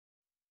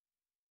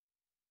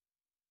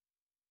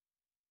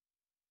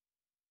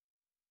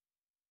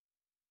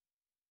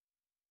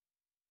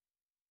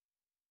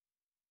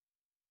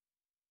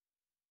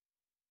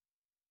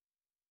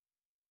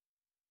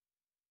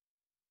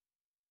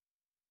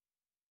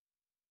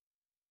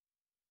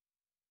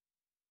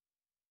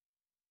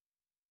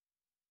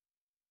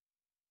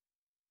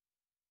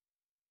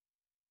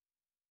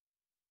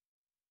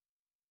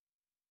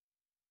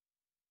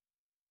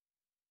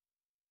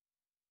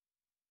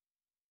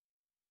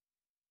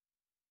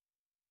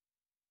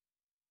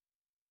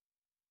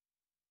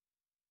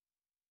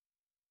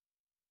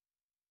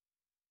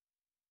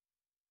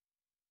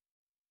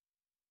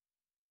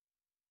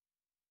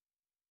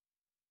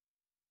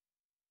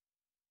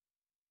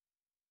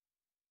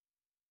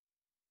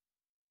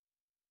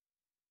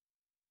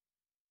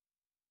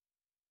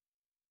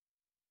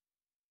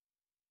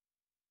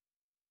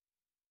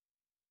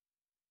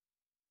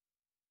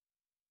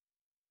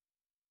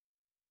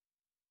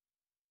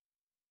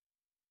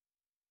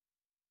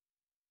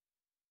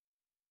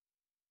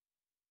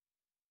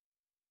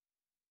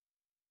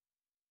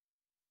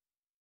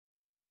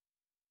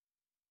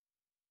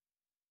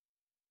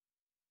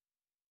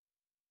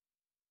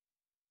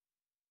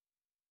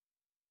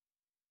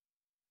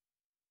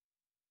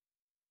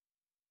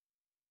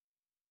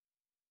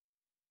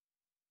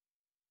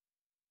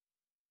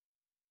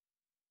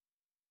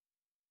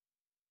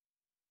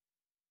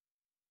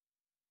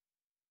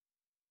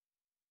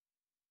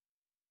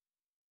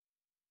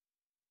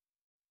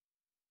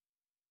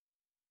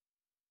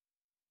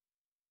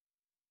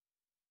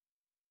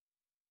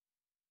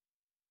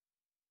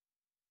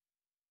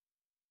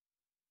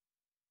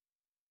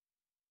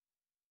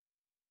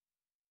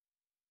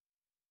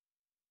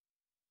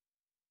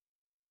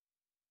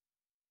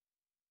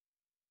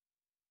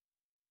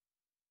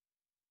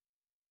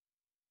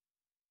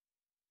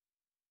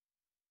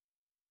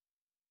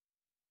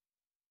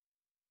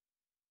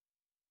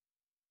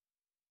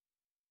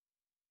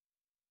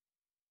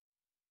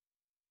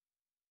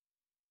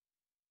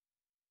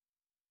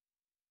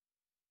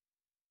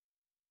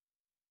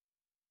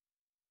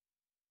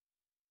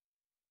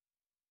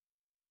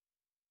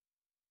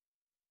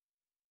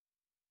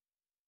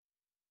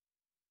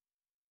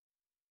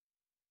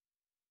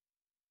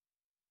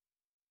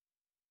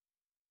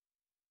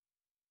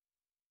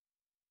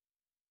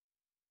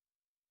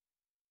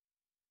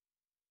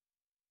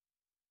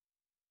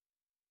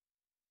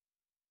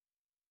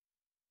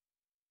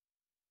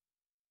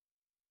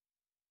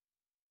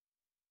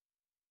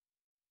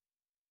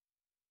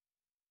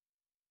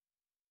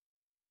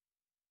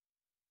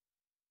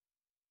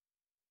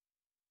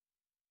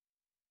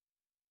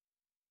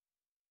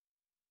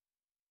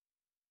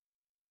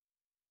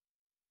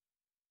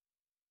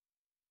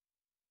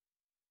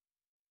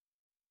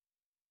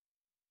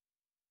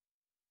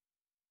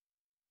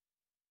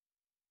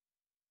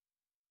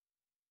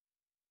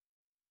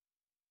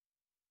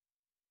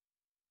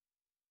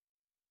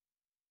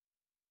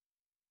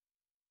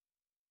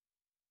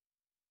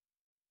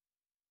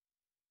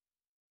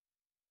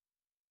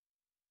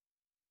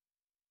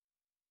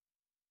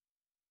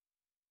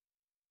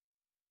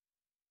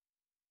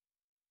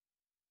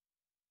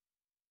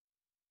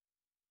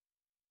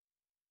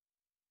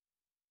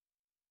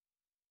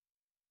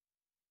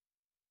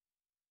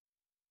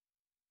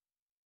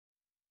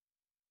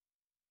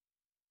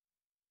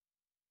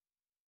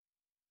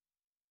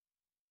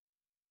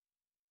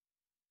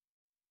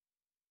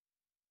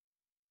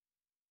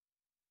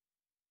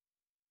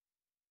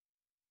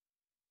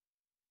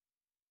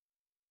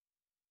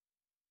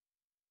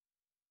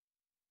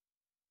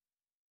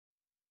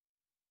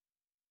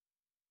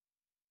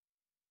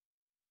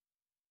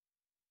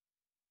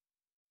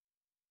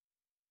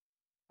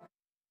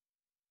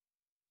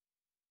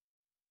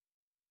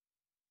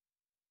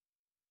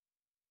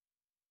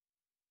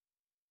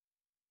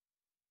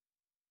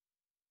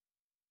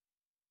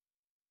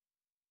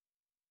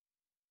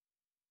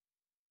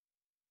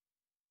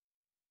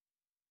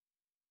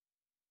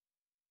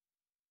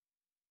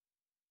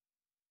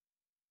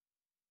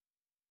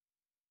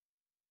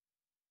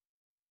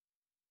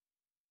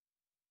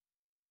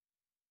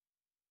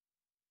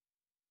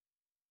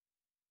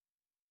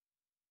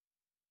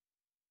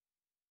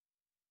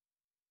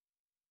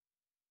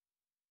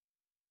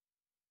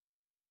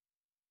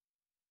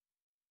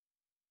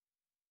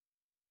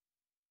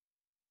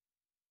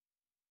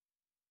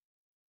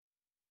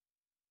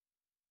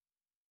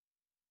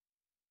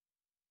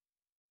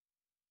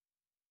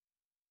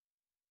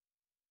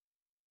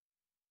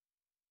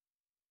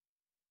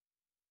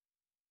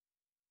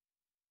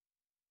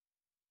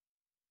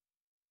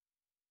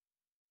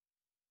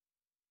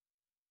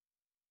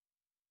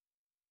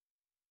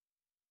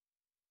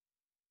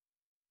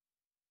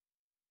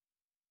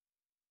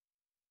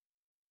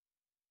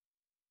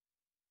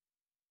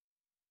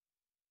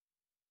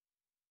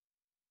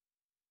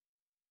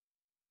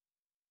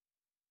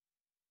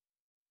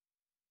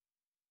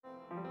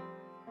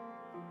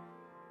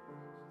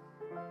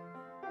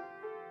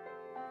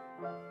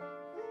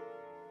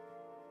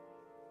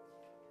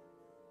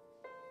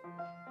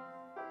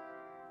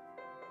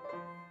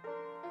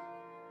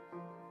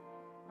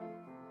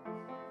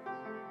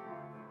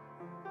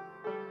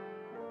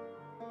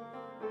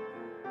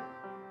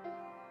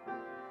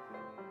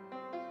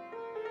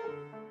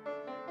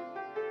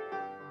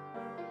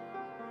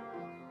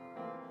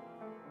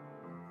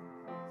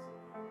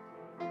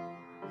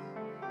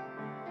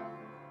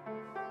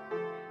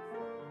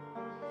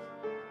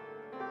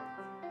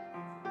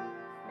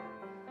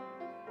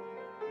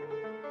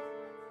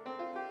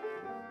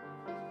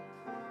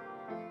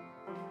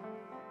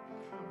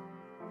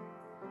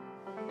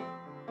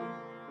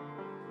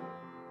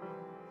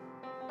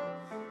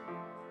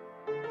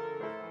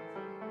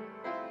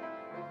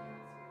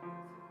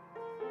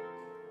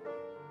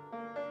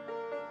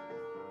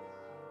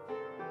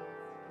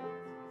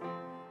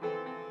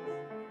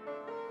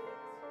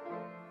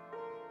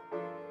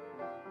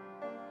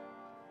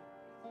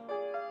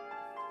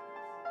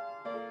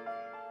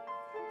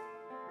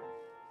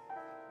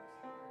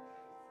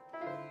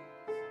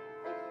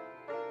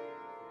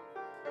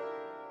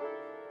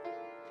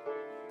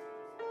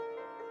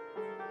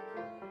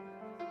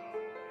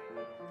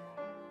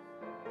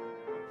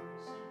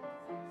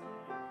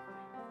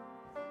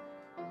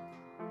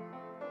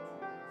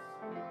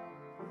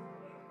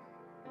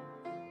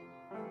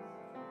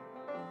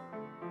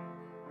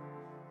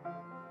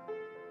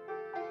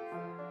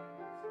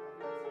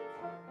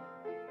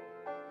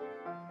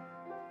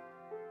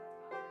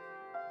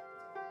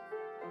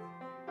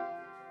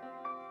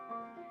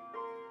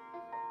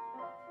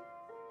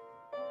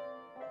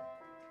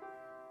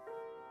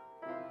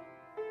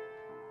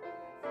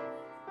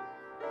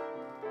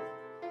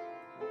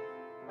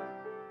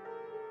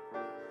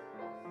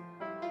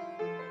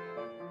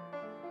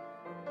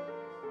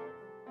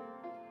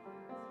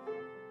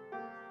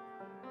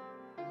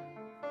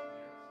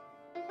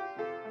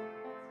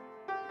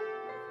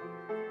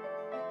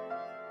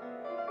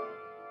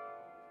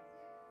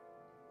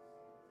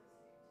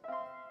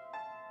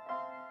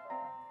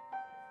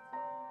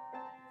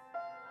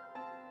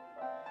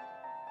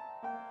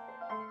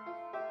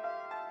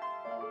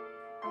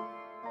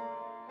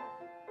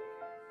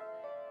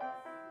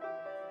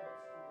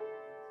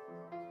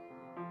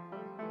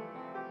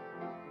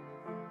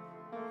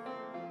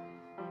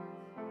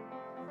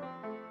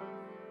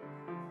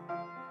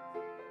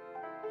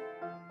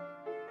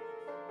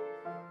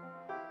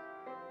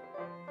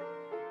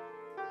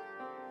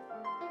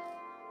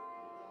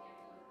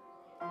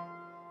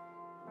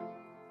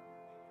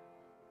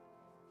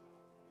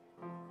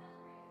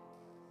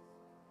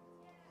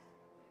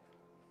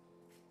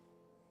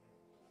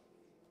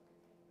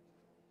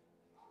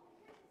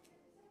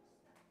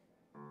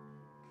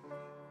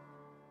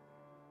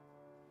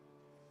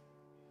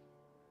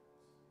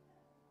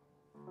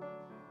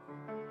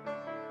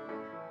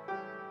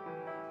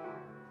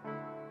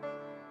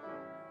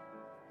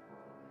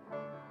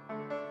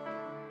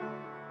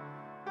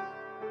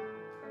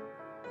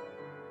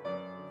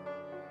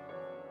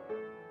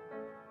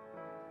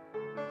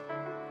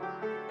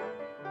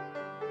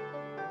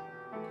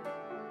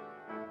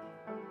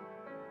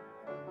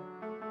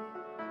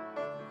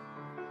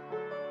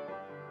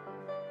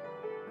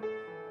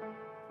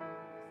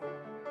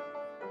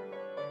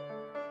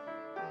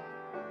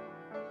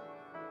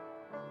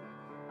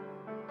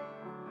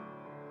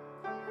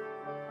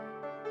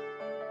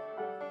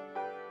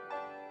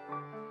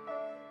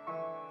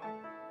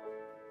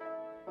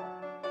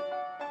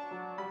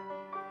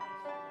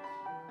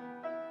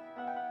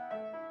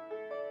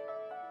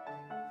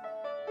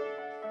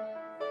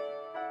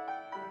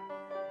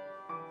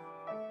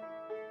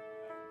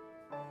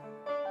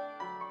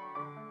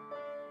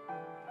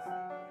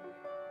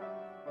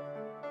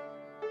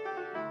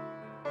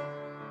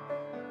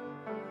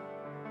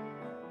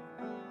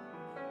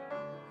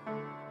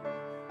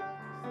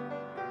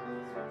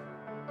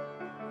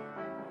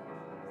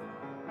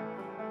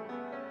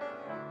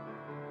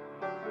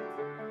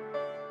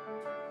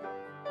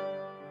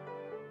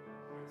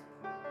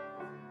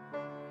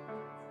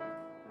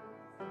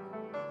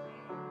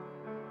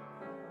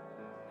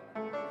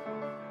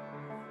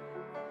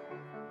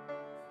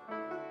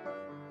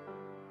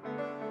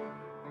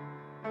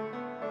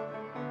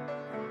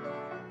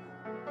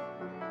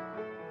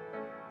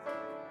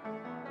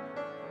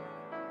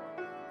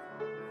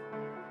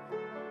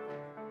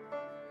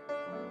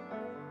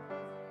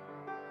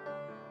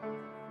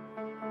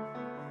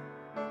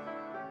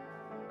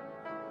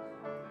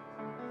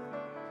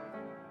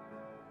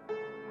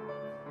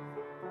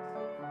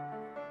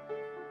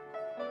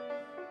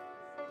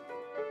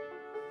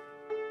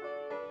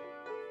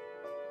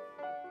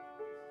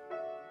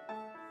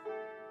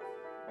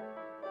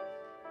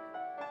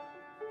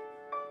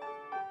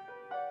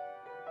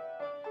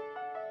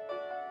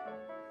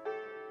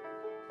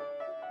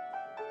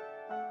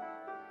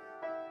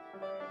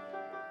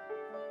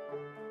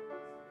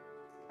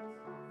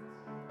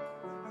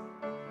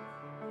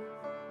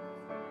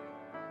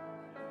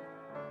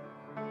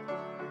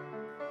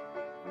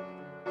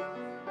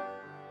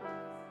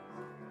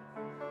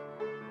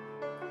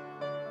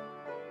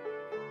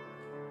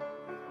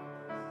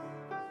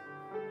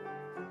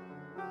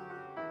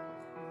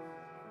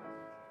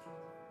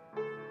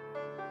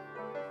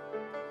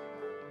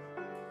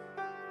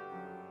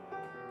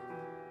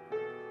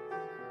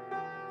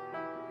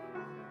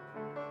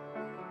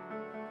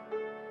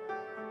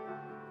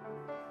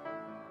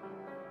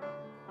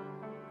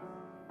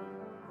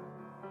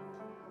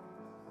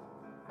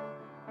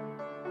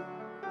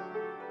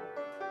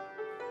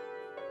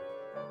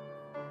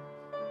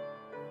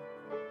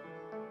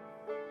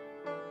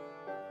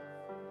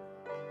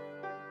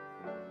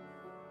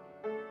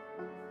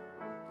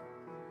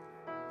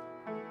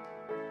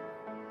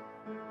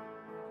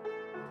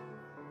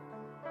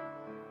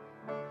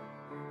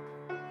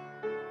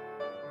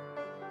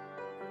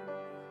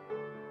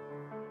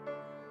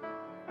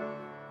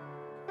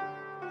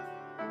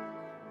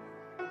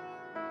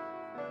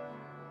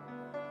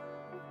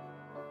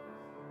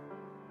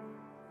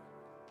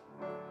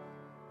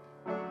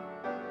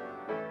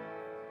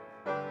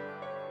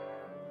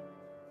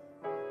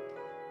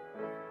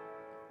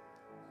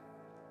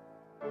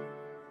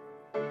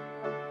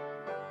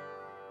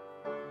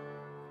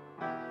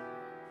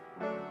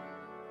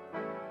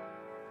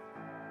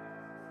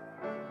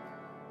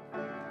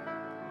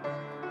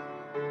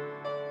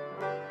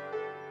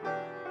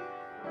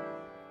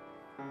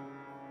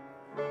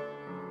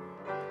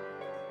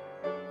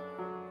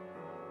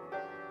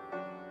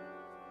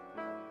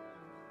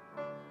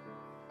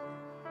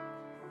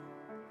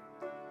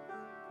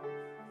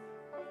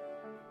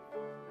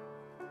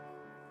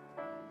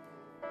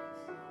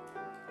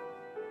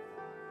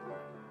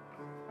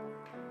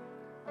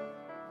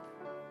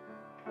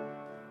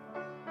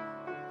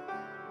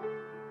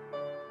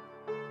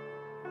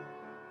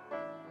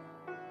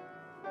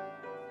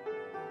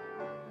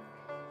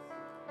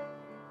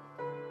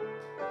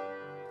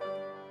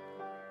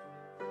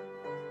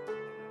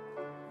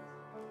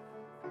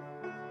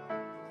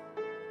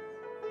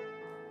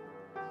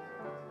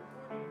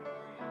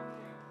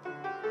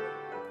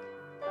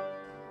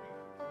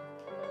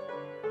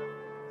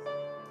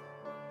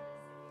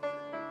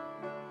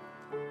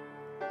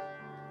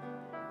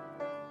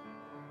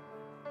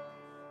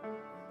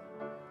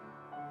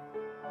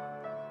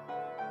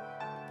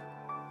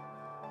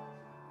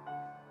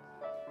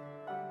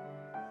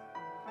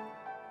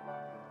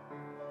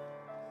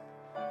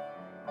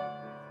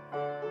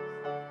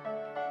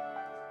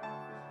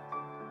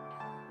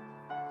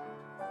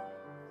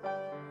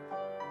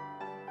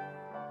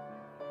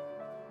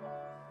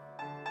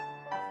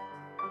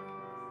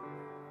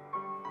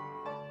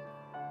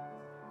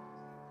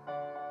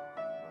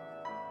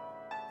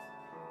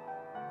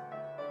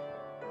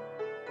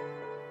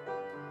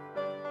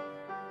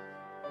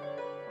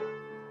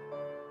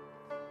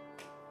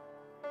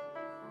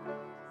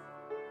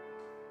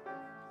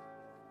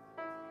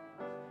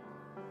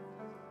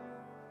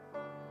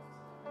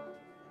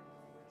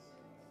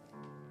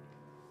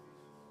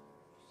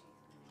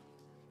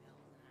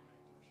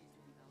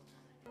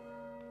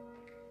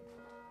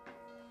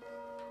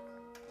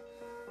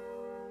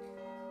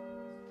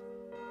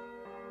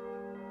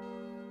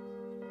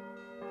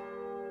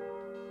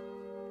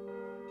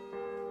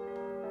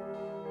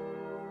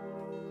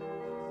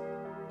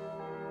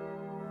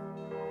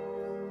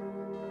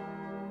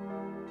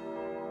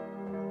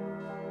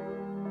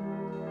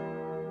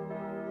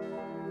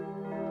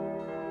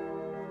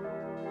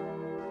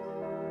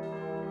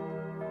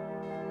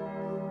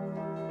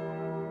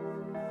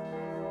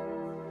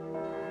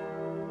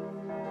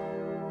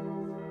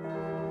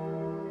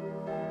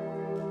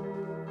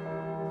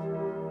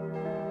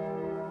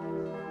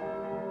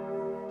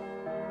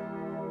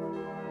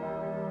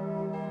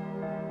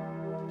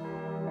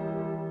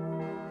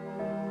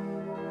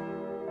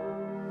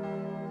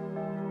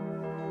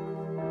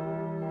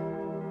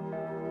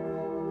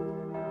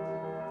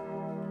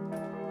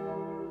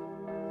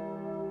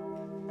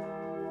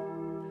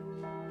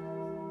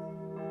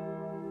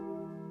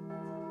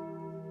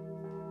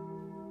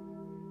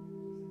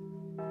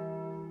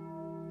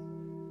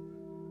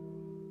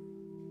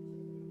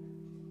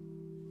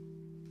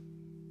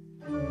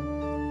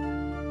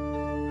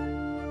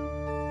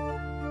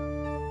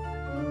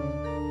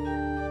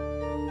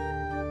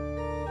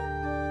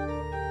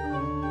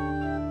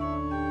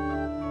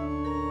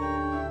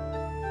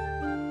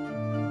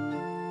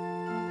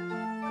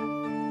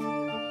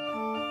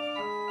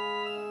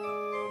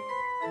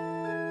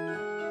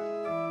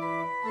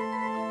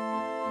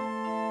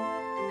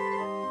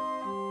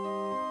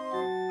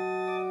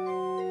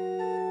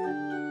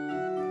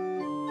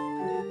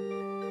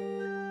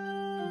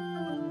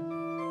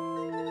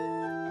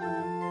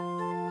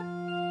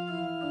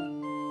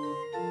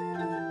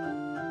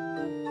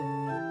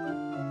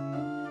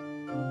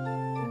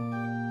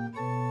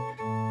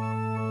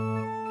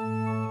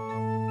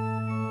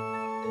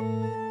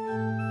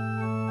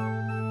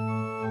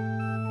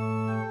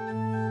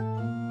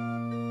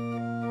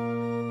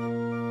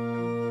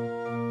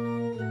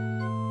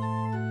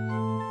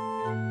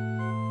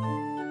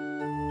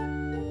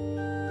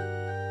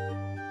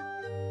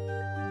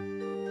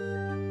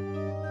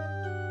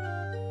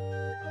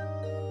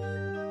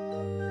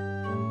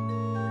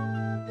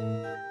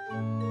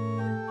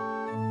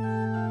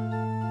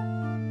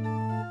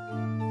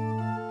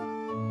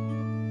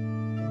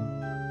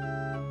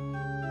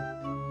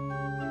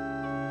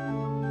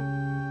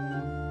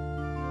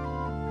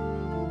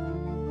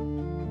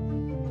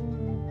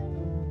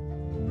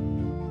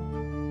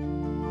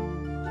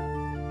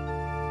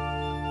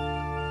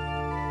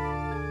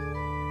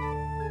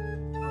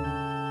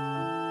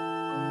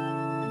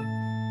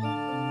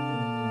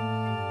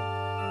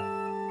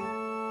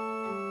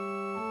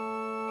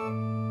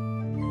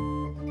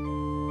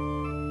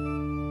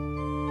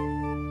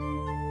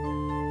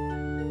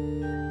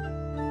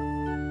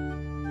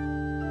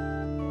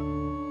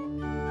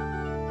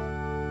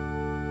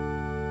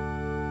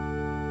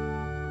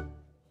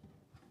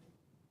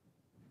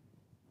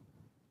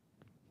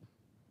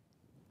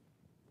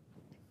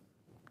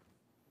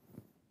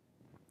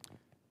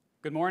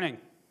Good morning.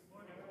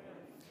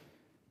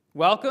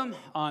 Welcome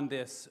on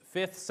this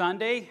fifth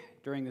Sunday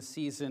during the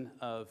season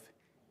of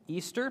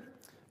Easter.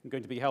 I'm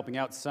going to be helping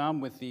out some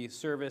with the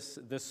service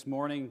this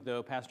morning,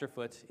 though Pastor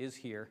Foote is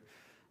here,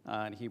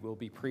 and he will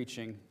be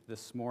preaching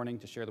this morning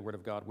to share the Word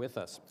of God with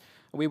us.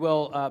 We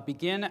will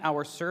begin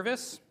our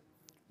service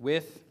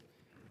with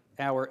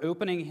our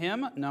opening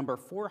hymn, number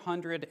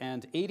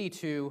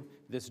 482,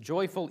 This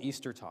Joyful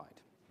Eastertide.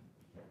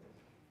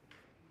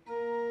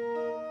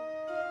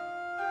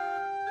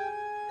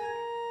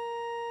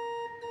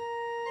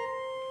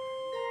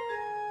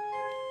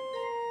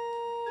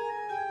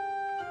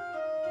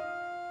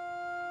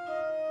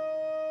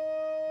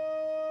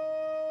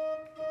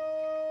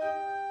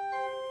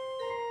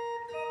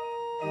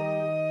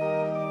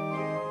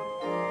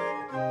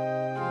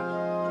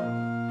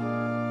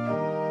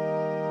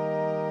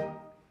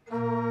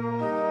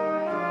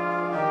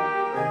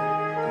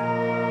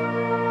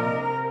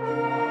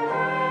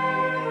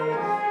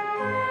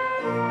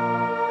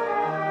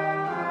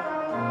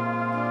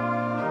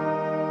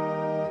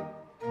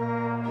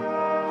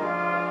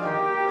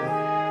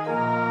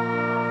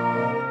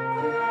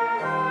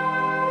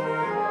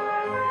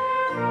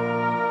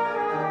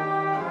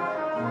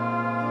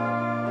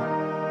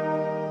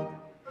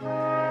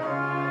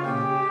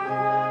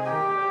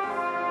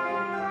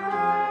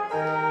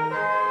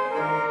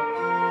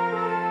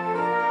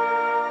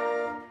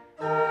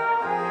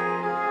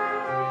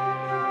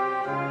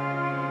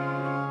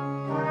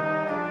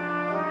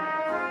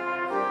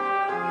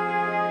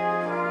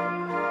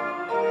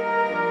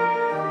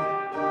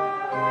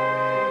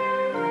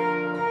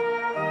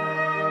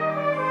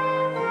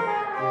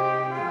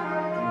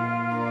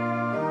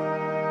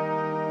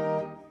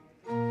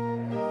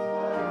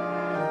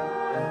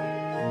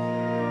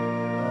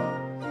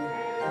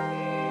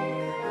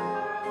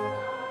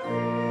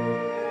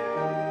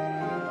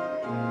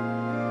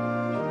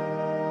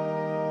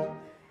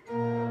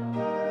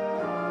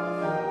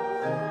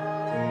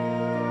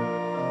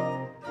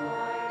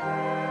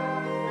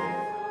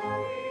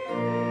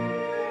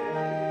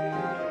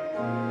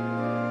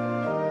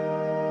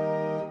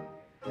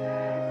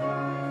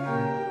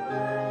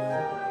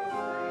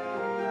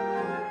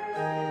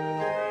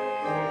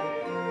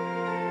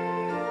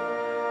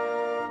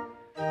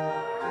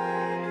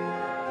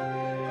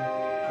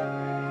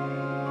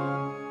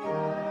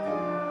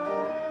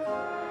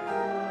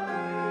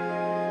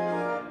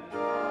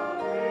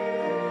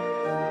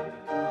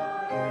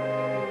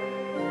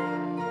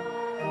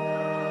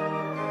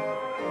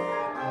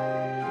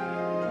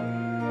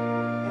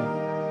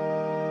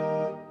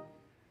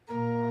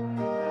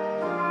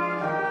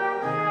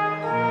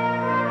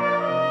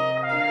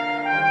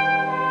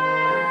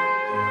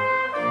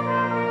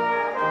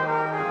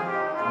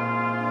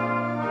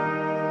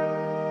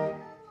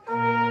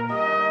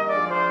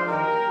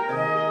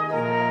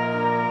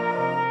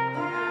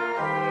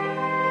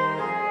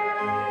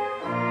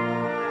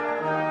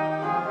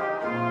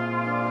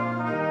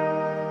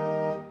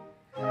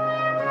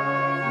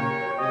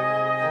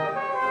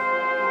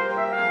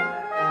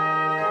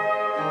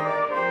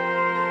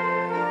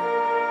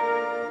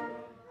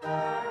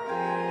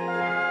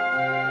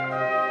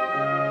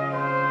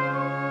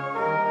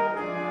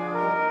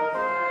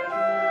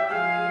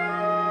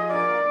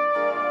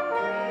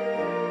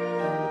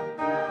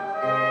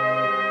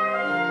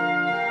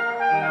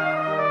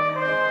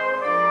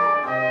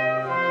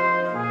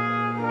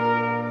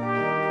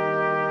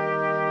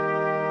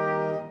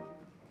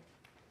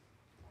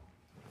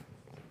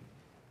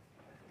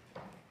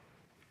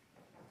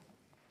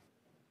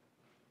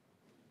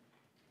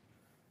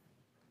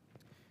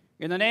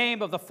 In the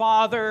name of the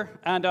Father,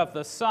 and of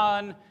the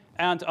Son,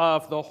 and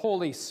of the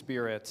Holy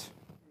Spirit.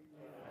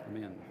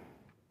 Amen.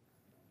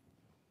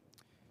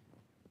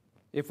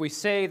 If we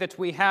say that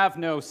we have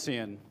no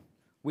sin,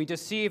 we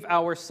deceive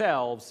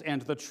ourselves,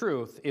 and the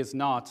truth is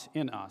not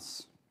in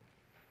us.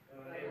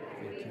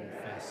 If we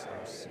confess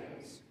our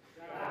sins,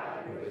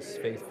 who is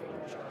faithful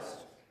and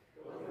just,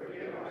 will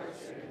forgive our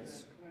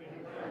sins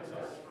and cleanse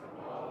us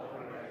from all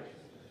unrighteousness.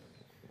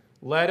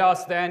 Let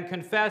us then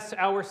confess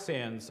our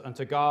sins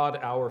unto God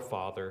our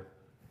Father.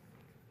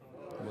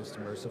 Most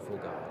merciful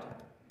God,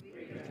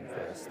 we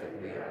confess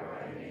that we are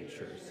by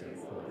nature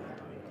sinful and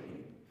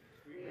unclean.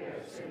 We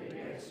have sinned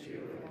against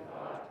you in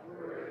thought,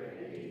 word,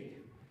 and deed,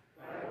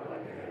 by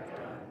what we have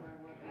done,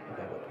 and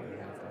by what we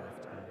have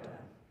left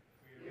undone.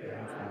 We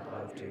have not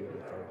loved you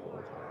with our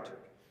whole heart.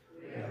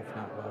 We have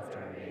not loved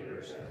our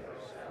neighbors as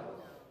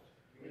ourselves.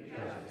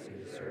 Because you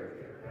deserve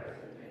your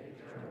present and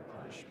eternal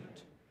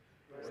punishment.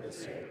 For the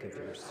sake of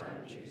your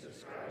Son,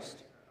 Jesus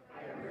Christ,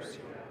 have mercy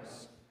on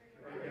us.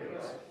 Forgive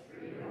us,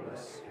 renew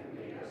us, and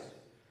lead us,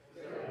 so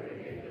that we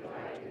may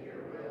delight in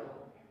your will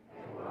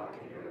and walk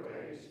in your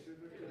ways, to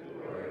the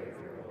glory of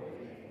your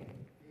holy name.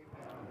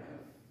 Amen.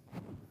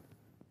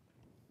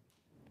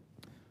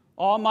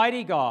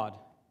 Almighty God,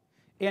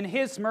 in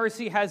his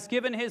mercy has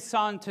given his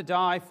Son to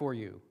die for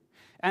you,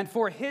 and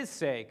for his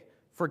sake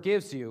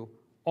forgives you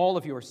all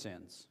of your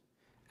sins.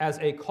 As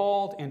a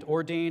called and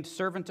ordained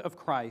servant of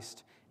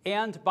Christ,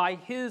 and by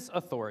his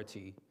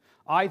authority,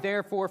 I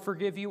therefore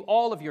forgive you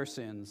all of your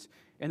sins,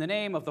 in the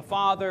name of the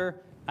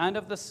Father, and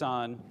of the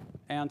Son,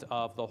 and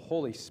of the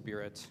Holy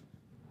Spirit.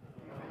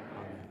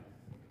 Amen.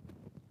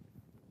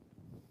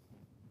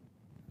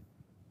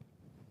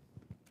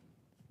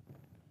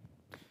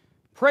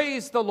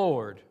 Praise the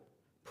Lord.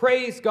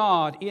 Praise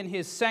God in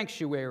his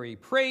sanctuary.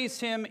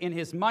 Praise him in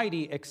his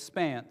mighty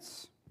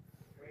expanse.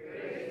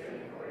 Praise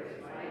him for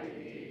his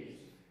mighty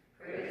deeds.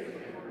 Praise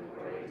him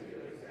according to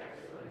his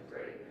excellent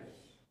greatness.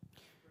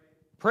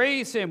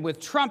 Praise him with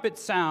trumpet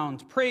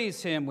sound.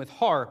 Praise him with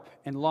harp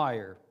and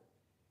lyre.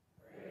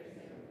 Praise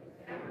him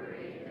with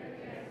tambourine and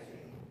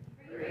dancing.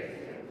 Praise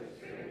him with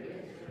stringed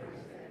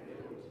instruments and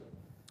flute.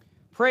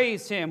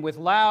 Praise him with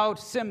loud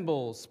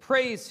cymbals.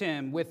 Praise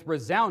him with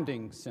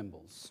resounding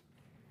cymbals.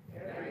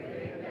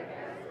 Everything that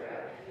has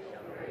breath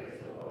shall praise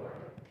the Lord.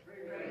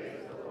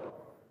 Praise the Lord.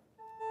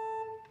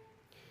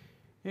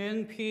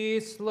 In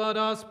peace, let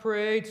us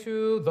pray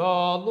to the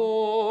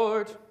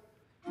Lord.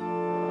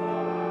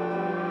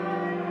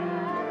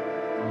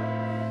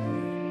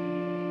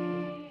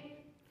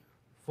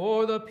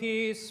 For the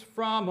peace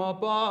from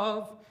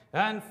above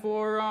and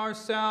for our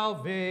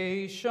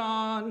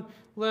salvation,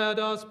 let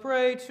us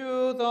pray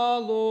to the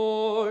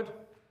Lord.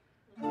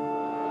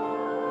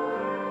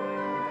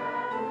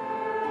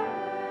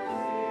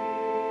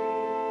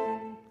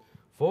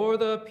 For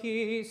the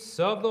peace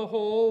of the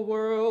whole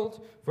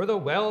world, for the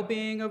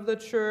well-being of the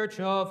Church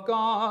of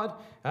God,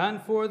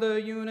 and for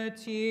the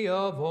unity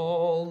of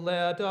all,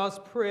 let us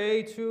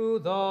pray to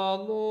the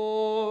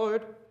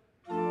Lord.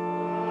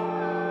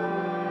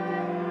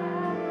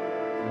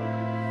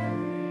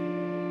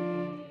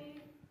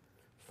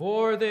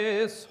 For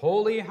this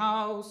holy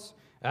house,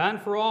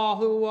 and for all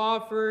who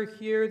offer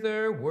here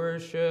their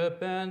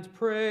worship and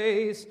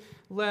praise,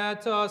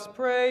 let us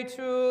pray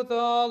to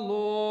the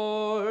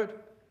Lord.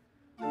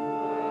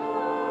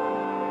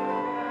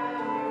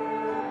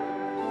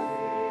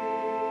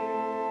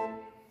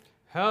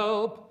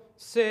 Help,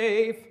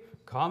 save,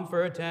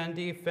 comfort, and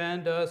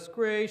defend us,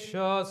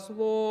 gracious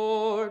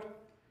Lord.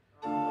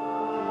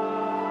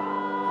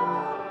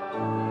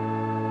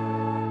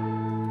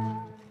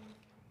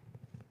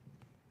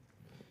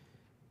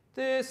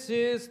 This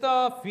is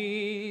the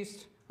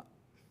feast.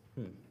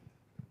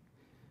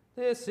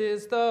 This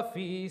is the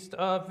feast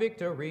of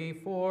victory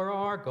for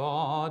our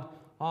God.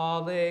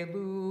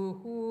 Alleluia.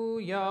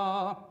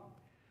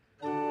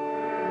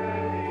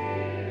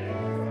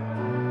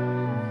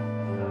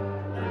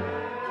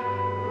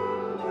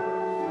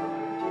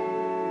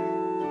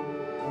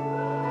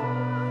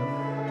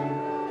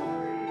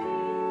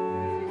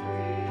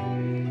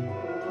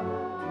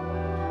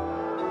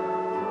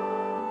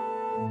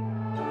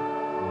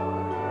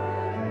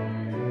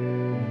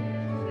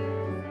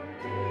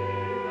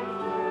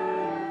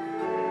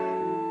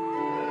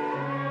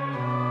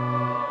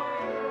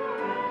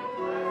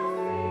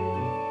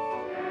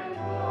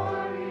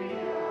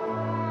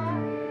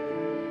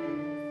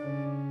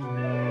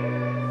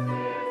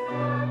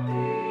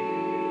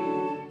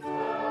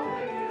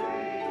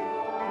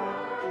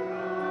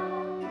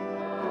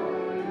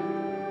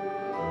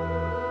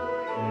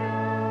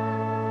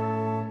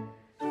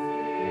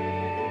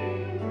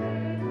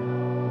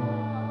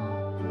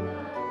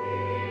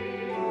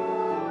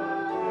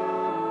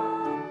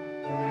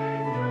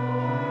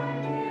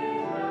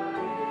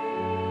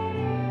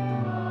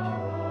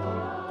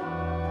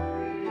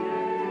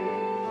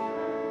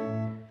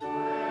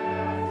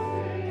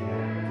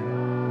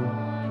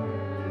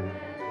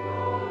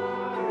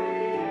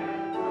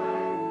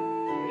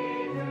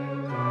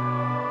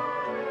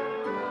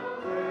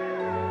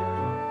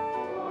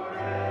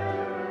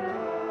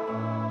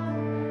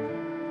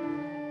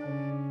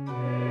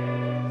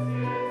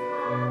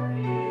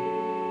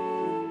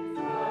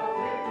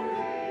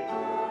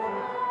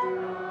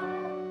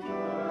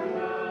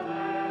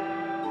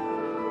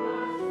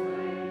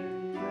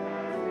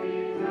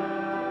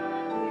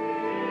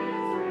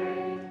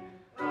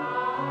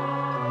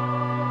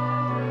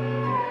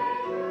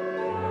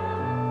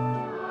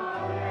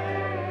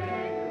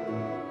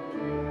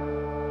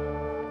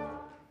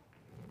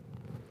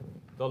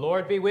 The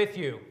Lord be with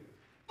you.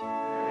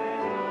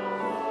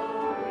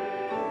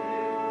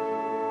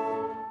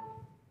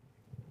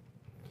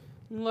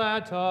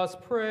 Let us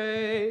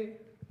pray.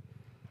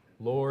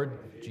 Lord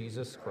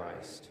Jesus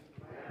Christ,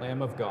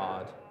 Lamb of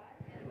God,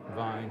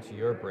 vine to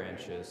your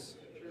branches,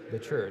 the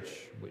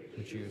church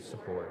which you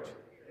support,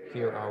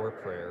 hear our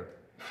prayer.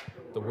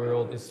 The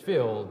world is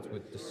filled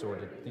with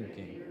disordered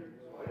thinking,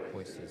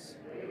 voices,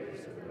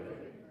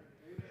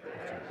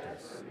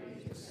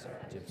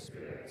 deceptive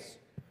spirits,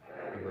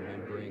 and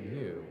remembering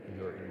you in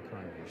your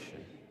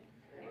incarnation,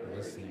 and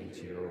listening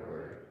to your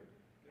word.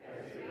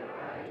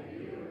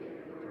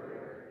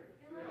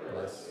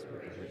 Bless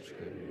with the rich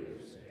good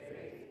news and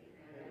faith,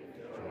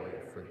 joy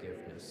of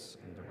forgiveness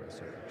and the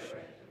resurrection,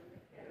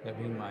 that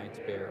we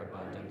might bear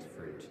abundant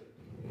fruit.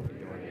 In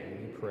your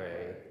name we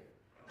pray.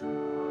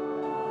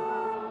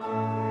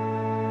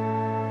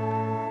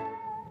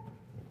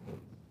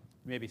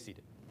 You may be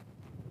seated.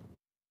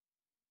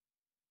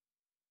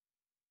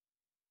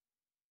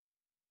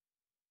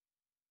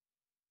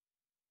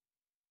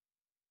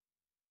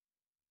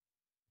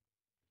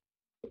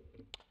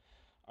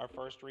 Our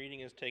first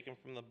reading is taken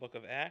from the book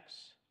of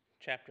Acts,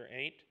 chapter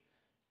 8,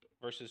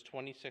 verses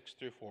 26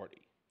 through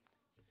 40.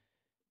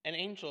 An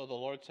angel of the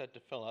Lord said to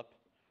Philip,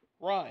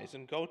 "Rise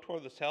and go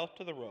toward the south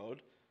to the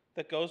road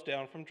that goes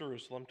down from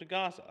Jerusalem to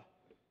Gaza.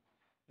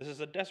 This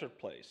is a desert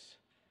place."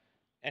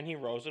 And he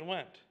rose and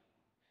went.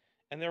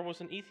 And there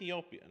was an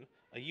Ethiopian,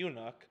 a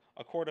eunuch,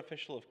 a court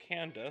official of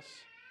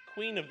Candace,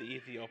 queen of the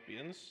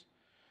Ethiopians,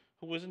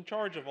 who was in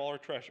charge of all her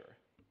treasure.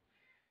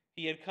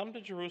 He had come to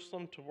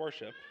Jerusalem to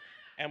worship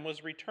and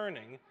was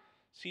returning,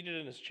 seated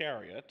in his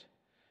chariot,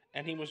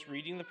 and he was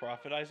reading the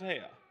prophet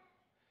Isaiah.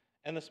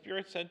 And the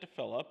Spirit said to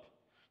Philip,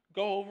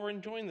 "Go over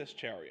and join this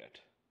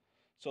chariot."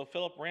 So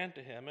Philip ran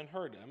to him and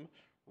heard him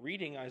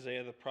reading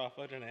Isaiah the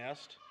prophet and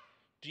asked,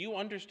 "Do you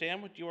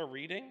understand what you are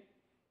reading?"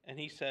 And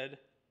he said,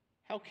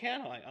 "How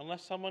can I,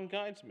 unless someone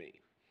guides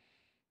me?"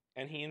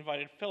 And he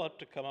invited Philip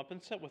to come up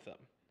and sit with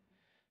him.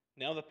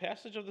 Now the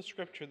passage of the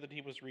scripture that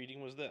he was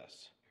reading was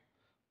this: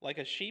 "Like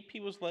a sheep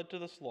he was led to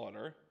the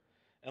slaughter,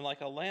 and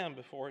like a lamb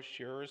before his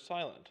shearer is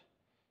silent,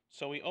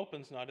 so he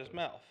opens not his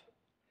mouth.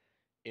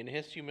 In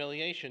his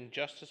humiliation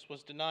justice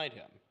was denied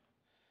him.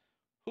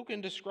 Who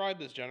can describe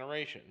this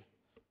generation?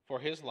 For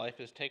his life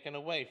is taken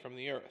away from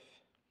the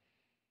earth."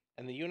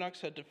 And the eunuch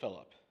said to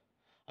Philip,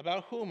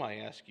 "About whom, I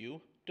ask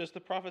you, does the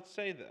prophet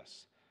say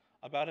this?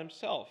 About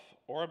himself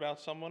or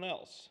about someone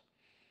else?"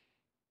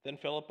 Then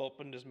Philip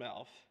opened his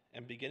mouth,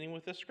 and beginning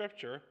with the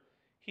scripture,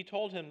 he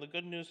told him the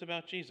good news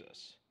about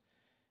Jesus.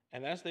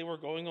 And as they were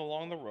going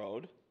along the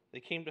road, they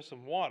came to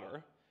some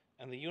water,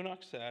 and the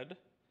eunuch said,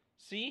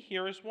 "See,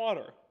 here is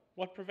water.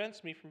 What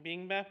prevents me from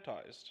being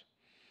baptized?"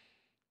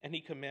 And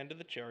he commanded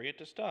the chariot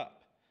to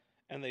stop.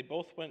 And they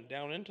both went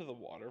down into the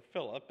water,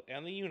 Philip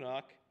and the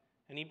eunuch,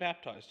 and he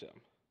baptized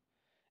him.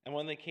 And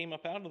when they came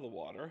up out of the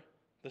water,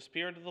 the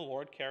Spirit of the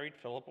Lord carried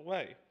Philip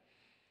away.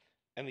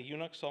 And the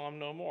eunuch saw him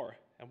no more,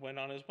 and went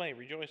on his way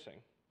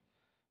rejoicing.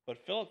 But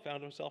Philip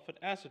found himself at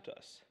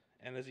Azotus,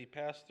 and as he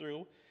passed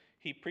through,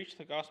 he preached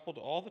the gospel to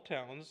all the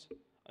towns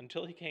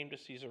until he came to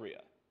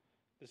Caesarea.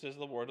 This is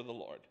the word of the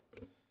Lord.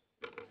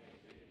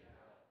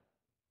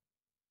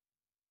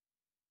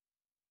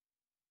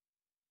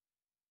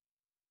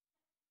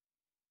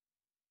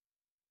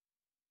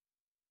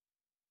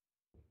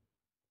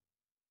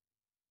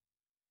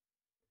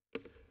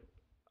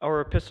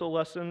 Our epistle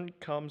lesson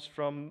comes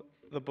from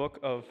the book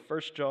of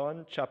 1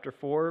 John, chapter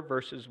 4,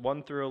 verses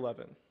 1 through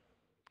 11.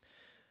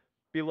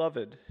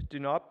 Beloved, do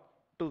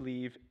not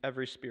believe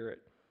every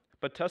spirit,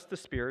 but test the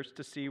spirits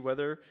to see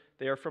whether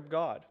they are from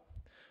God.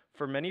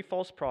 For many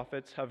false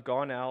prophets have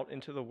gone out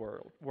into the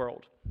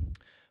world.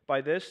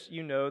 By this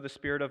you know the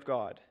Spirit of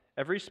God.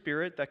 Every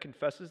spirit that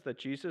confesses that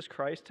Jesus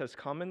Christ has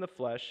come in the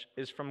flesh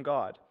is from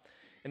God,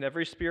 and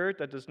every spirit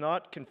that does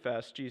not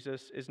confess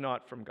Jesus is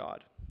not from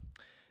God.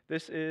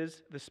 This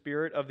is the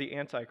spirit of the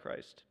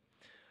Antichrist,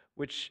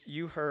 which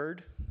you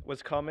heard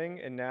was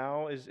coming and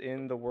now is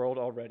in the world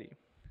already.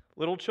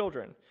 Little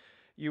children,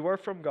 you are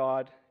from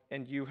God,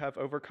 and you have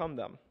overcome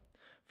them.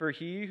 For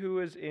he who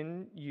is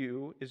in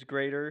you is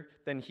greater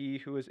than he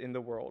who is in the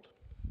world.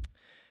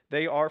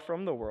 They are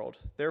from the world,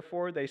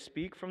 therefore they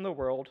speak from the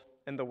world,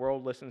 and the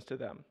world listens to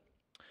them.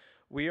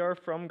 We are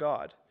from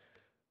God.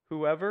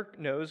 Whoever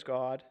knows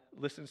God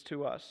listens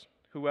to us.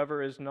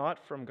 Whoever is not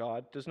from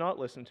God does not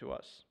listen to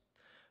us.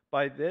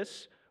 By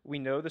this we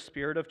know the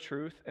spirit of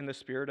truth and the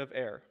spirit of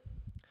error.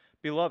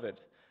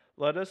 Beloved,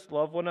 let us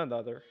love one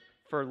another,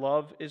 for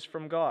love is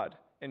from God,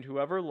 and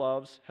whoever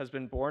loves has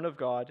been born of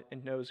God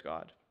and knows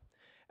God.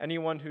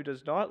 Anyone who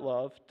does not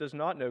love does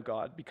not know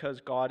God,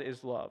 because God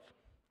is love.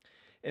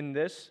 In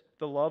this,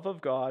 the love of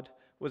God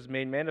was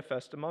made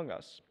manifest among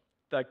us,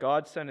 that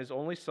God sent his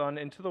only Son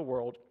into the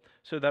world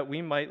so that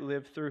we might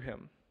live through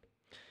him.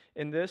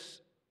 In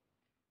this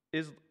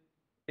is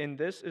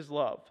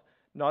love.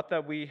 Not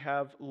that we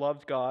have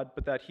loved God,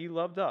 but that he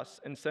loved us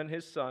and sent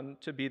his Son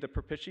to be the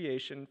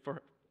propitiation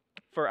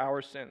for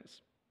our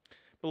sins.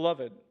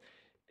 Beloved,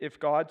 if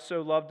God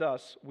so loved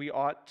us, we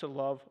ought to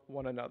love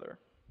one another.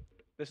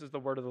 This is the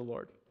word of the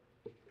Lord.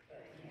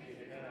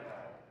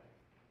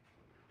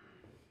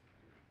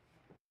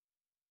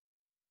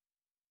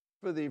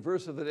 For the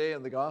verse of the day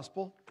in the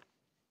gospel,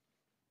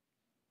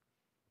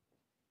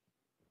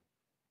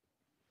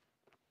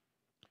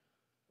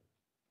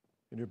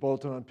 in your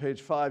bulletin on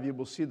page 5, you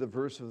will see the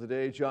verse of the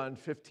day, John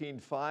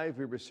 15:5.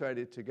 We recite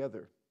it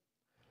together.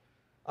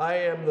 I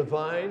am the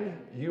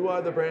vine, you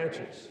are the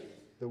branches.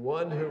 The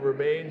one who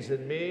remains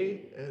in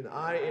me and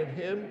I in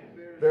him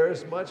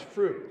bears much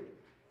fruit.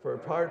 For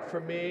apart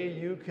from me,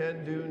 you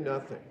can do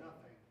nothing.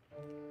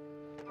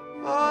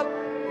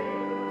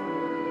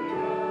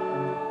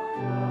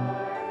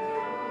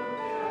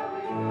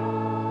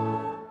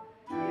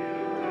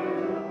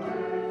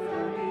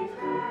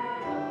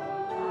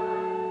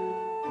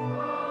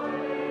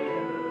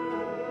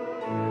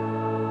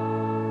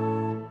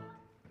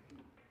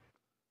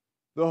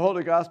 The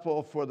Holy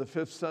Gospel for the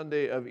fifth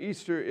Sunday of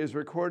Easter is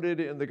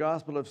recorded in the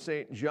Gospel of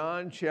St.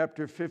 John,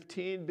 chapter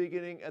 15,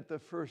 beginning at the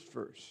first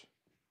verse.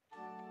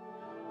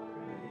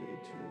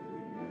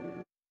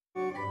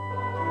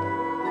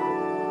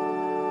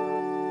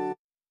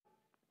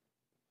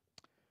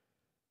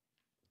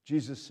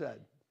 Jesus said,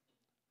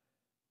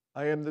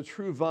 I am the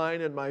true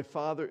vine, and my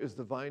Father is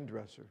the vine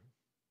dresser.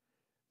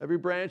 Every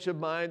branch of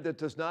mine that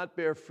does not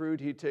bear fruit,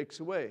 he takes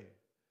away.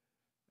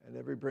 And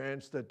every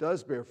branch that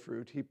does bear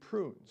fruit, he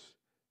prunes,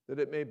 that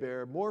it may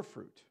bear more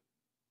fruit.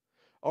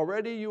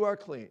 Already you are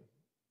clean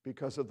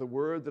because of the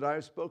word that I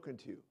have spoken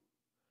to you.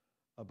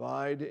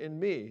 Abide in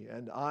me,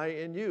 and I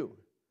in you.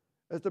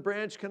 As the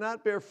branch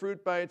cannot bear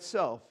fruit by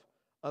itself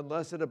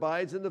unless it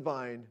abides in the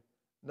vine,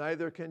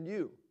 neither can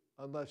you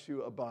unless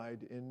you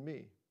abide in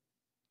me.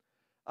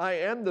 I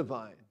am the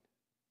vine,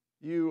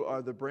 you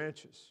are the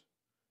branches.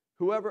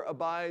 Whoever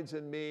abides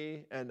in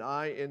me and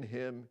I in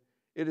him,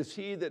 it is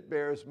he that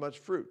bears much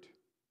fruit.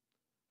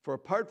 For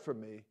apart from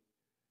me,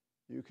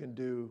 you can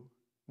do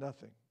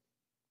nothing.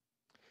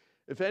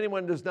 If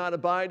anyone does not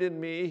abide in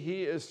me,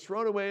 he is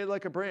thrown away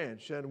like a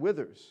branch and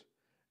withers,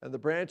 and the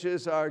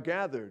branches are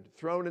gathered,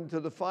 thrown into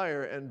the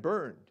fire, and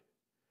burned.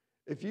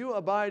 If you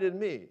abide in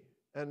me,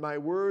 and my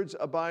words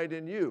abide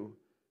in you,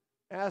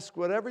 ask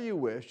whatever you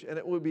wish, and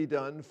it will be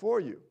done for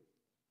you.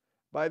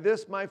 By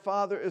this my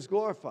Father is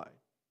glorified,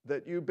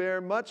 that you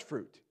bear much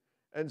fruit,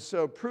 and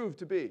so prove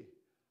to be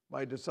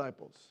my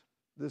disciples.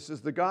 This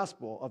is the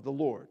gospel of the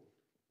Lord.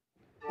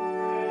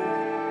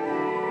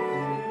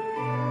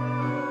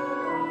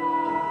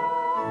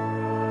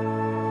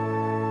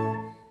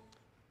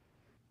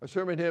 Our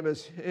sermon hymn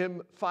is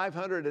hymn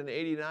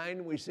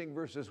 589. We sing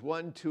verses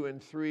 1, 2,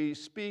 and 3.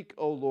 Speak,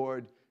 O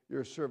Lord,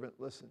 your servant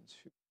listens.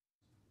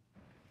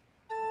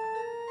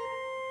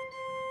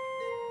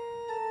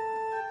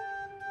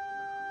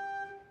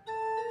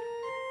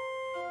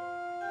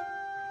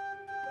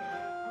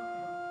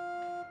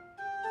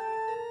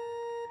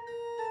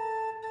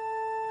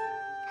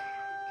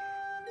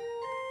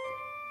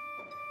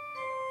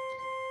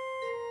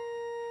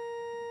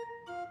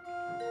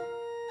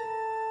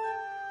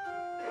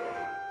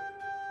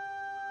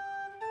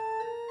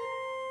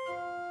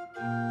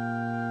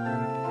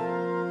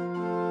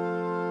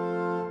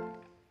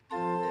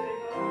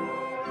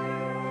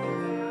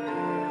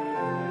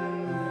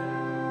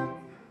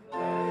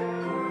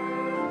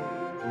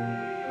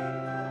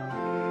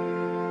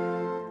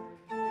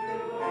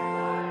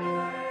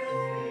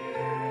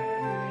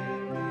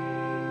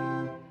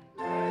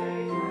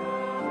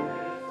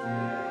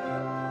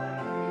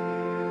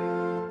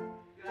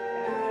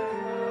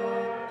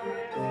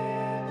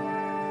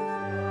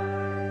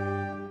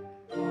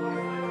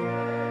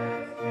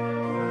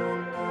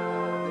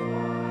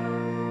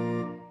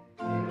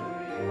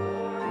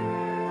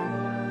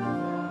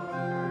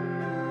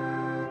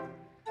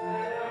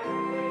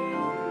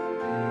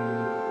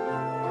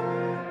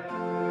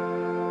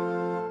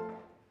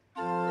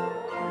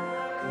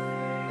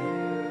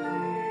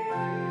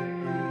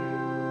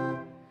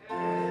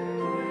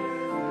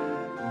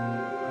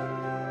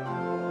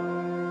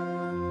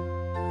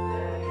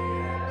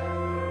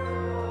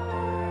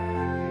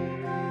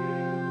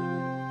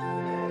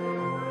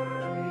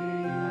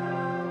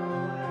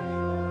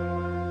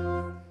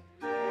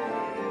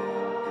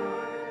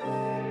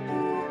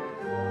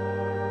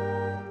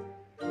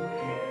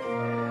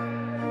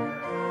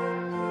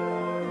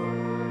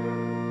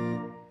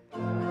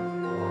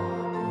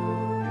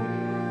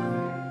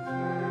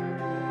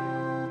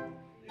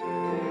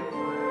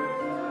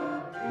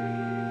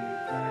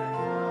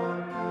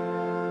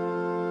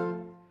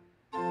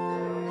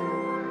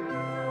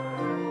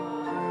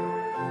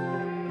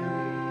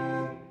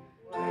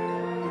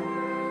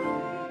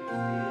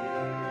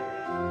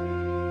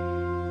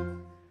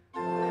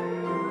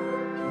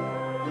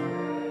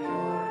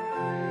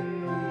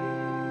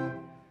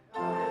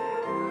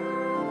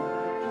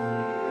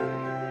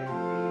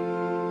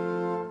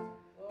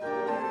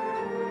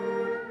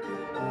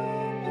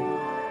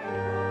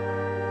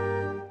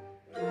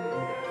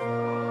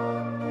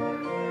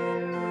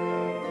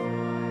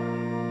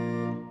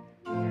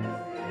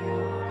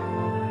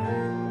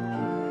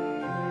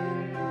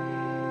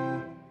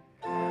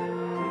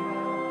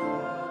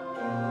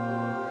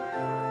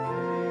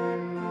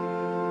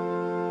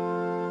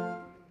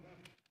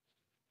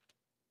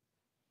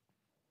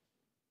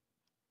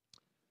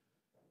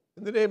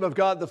 In the name of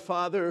God the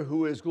Father,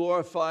 who is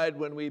glorified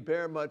when we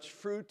bear much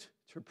fruit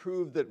to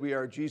prove that we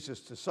are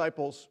Jesus'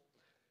 disciples,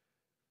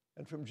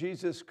 and from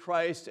Jesus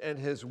Christ and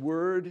his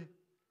word,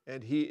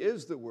 and he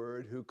is the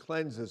word who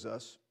cleanses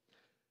us,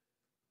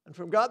 and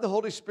from God the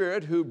Holy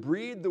Spirit, who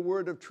breathed the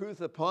word of truth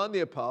upon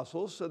the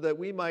apostles so that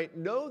we might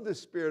know the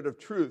spirit of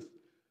truth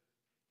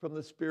from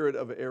the spirit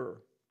of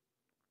error.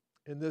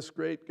 In this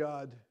great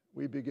God,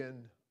 we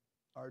begin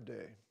our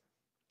day.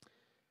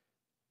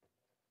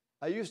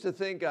 I used to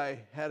think I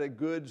had a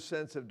good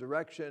sense of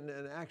direction,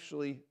 and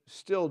actually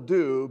still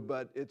do,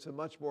 but it's a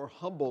much more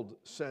humbled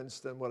sense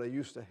than what I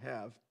used to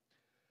have.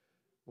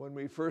 When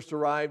we first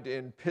arrived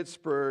in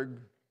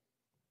Pittsburgh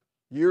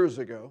years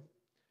ago,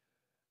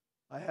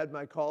 I had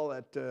my call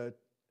at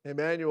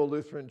Emmanuel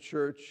Lutheran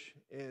Church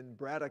in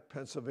Braddock,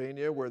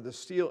 Pennsylvania, where the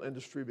steel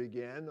industry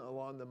began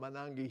along the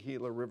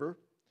Monongahela River.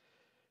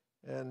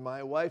 And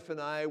my wife and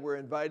I were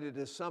invited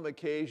to some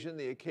occasion,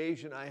 the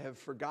occasion I have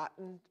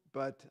forgotten,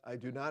 but I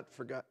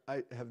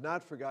have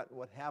not forgotten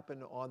what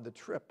happened on the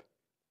trip.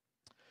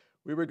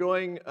 We were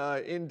going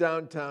in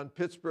downtown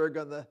Pittsburgh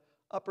on the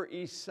Upper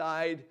East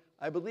Side.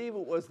 I believe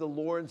it was the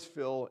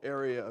Lawrenceville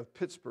area of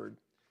Pittsburgh.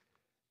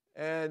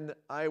 And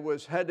I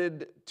was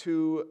headed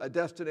to a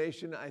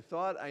destination. I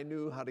thought I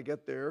knew how to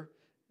get there,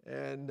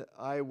 and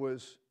I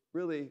was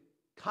really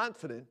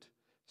confident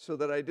so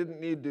that I didn't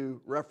need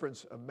to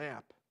reference a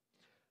map.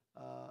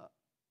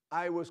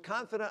 I was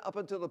confident up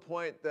until the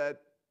point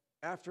that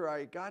after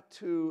I got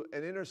to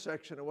an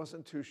intersection, I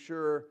wasn't too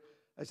sure.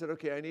 I said,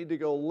 okay, I need to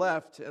go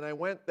left, and I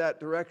went that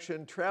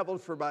direction,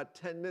 traveled for about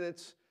 10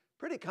 minutes,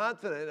 pretty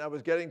confident I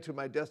was getting to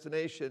my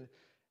destination,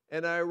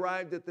 and I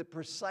arrived at the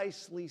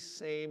precisely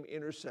same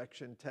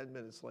intersection 10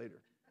 minutes later.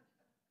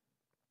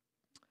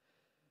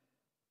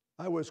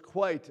 I was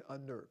quite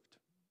unnerved.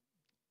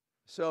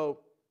 So,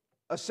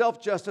 a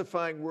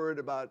self-justifying word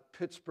about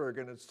Pittsburgh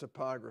and its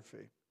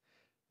topography.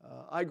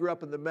 I grew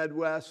up in the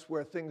Midwest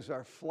where things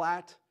are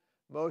flat.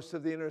 Most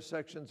of the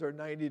intersections are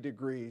 90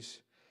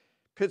 degrees.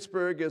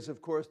 Pittsburgh is,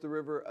 of course,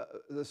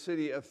 the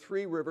city of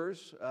three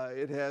rivers.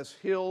 It has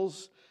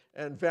hills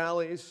and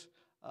valleys.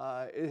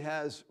 It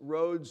has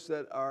roads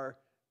that are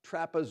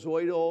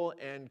trapezoidal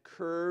and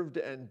curved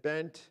and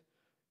bent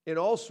in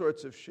all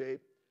sorts of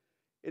shape.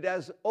 It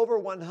has over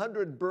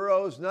 100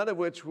 boroughs, none of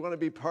which want to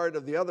be part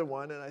of the other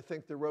one, and I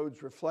think the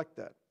roads reflect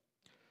that.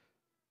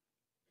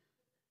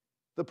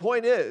 The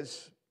point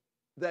is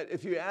that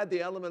if you add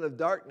the element of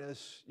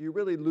darkness, you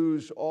really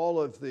lose all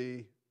of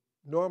the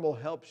normal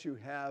helps you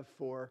have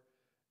for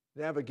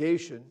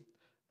navigation.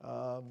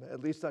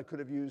 At least I could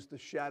have used the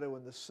shadow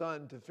and the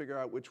sun to figure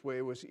out which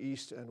way was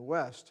east and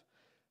west.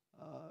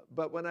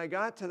 But when I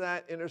got to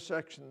that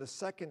intersection the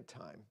second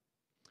time,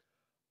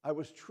 I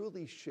was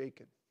truly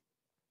shaken.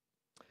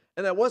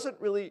 And I wasn't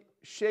really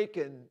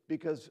shaken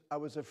because I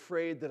was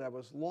afraid that I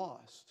was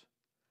lost.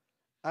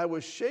 I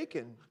was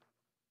shaken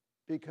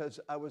because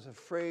I was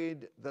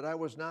afraid that I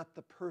was not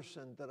the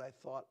person that I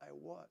thought I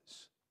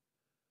was.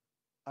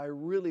 I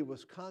really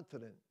was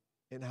confident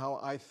in how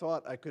I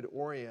thought I could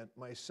orient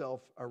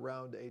myself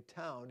around a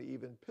town,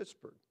 even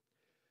Pittsburgh.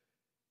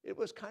 It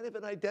was kind of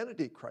an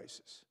identity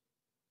crisis.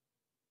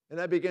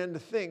 And I began to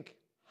think,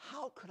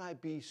 how could I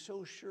be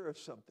so sure of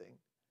something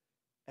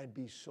and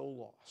be so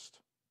lost?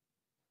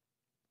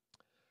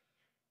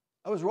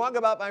 I was wrong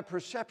about my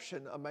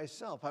perception of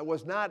myself. I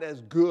was not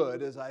as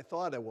good as I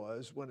thought I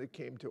was when it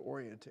came to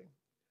orienting.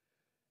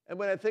 And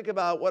when I think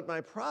about what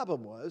my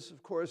problem was,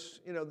 of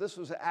course, this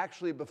was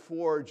actually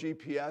before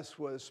GPS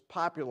was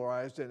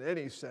popularized in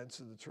any sense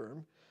of the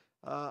term.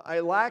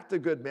 I lacked a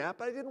good map,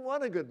 but I didn't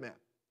want a good map.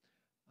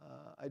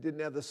 I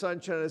didn't have the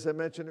sunshine, as I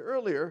mentioned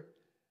earlier.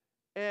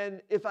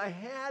 And if I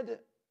had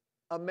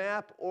a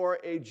map or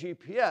a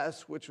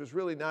GPS, which was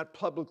really not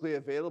publicly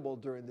available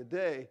during the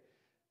day,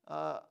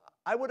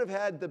 I would have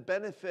had the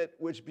benefit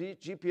which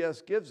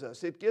GPS gives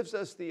us. It gives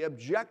us the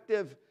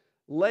objective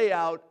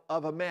layout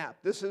of a map.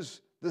 This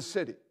is the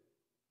city.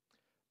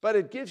 But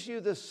it gives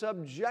you the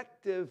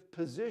subjective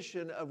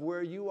position of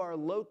where you are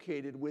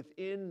located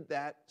within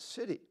that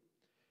city.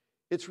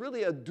 It's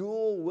really a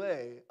dual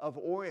way of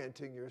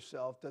orienting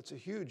yourself that's a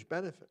huge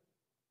benefit.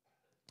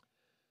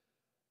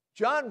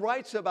 John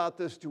writes about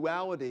this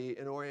duality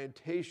in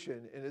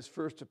orientation in his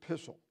first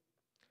epistle.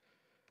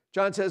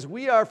 John says,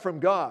 "We are from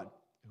God.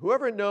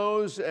 Whoever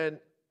knows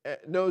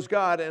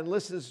God and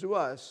listens to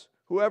us,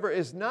 whoever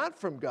is not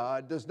from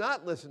God does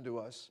not listen to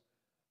us.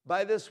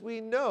 By this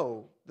we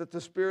know that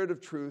the spirit of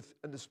truth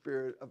and the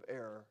spirit of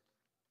error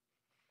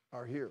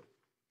are here."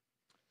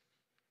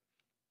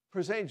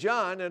 For St.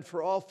 John and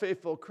for all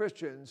faithful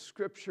Christians,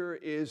 Scripture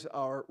is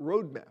our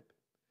roadmap.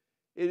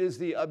 It is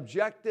the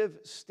objective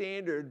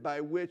standard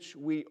by which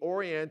we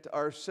orient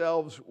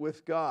ourselves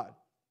with God.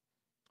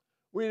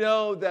 We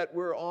know that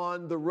we're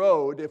on the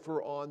road if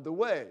we're on the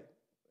way.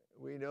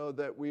 We know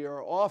that we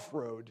are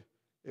off-road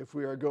if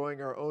we are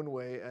going our own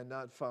way and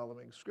not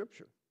following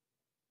Scripture.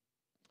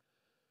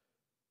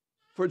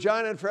 For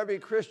John and for every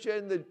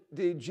Christian,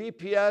 the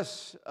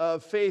GPS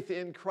of faith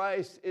in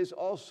Christ is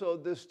also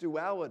this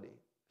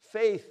duality.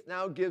 Faith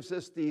now gives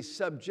us the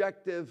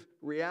subjective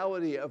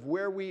reality of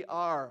where we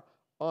are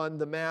on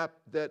the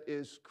map that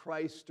is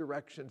Christ's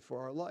direction for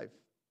our life.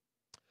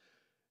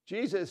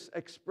 Jesus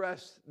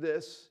expressed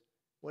this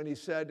when he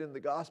said in the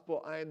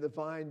gospel, "I am the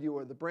vine, you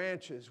are the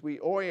branches." We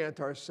orient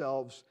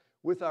ourselves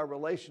with our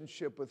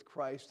relationship with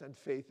Christ and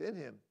faith in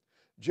him.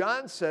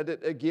 John said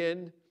it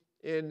again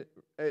in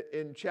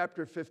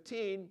chapter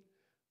 15,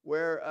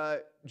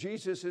 where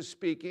Jesus is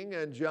speaking,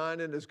 and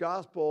John in his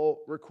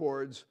gospel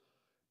records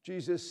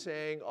Jesus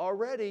saying,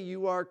 "Already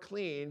you are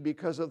clean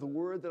because of the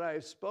word that I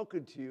have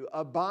spoken to you.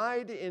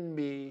 Abide in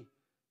me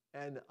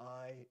and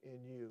I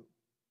in you."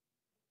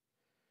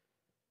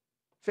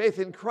 Faith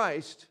in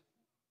Christ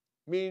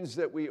means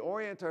that we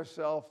orient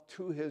ourselves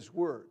to his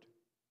word.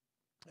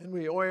 And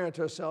we orient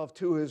ourselves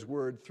to his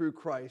word through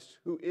Christ,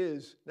 who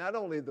is not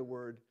only the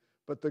word,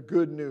 but the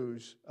good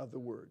news of the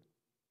word.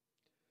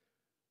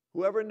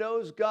 Whoever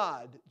knows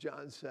God,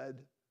 John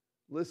said,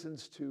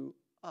 listens to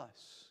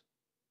us.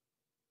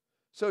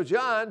 So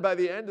John, by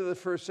the end of the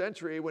first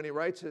century, when he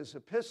writes his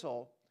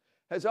epistle,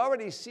 has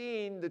already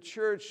seen the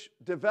church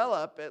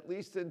develop, at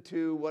least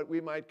into what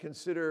we might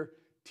consider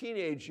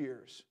teenage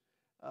years.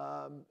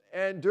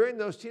 And during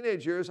those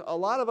teenage years, a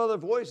lot of other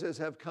voices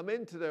have come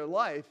into their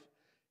life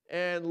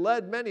and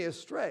led many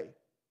astray.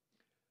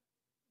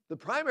 The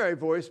primary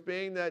voice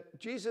being that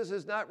Jesus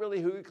is not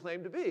really who he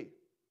claimed to be.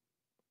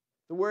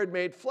 The Word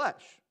made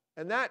flesh.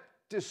 And that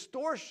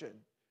distortion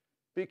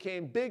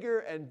became bigger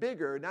and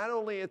bigger, not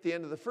only at the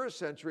end of the first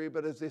century,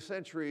 but as the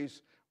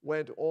centuries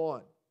went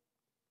on.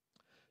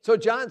 So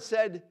John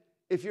said,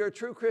 if you're a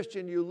true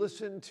Christian, you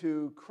listen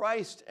to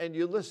Christ and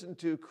you listen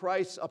to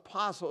Christ's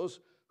apostles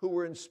who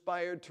were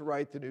inspired to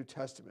write the New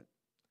Testament.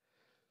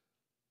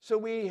 So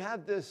we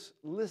have this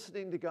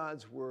listening to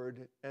God's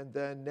word and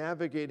then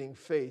navigating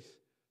faith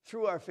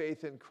through our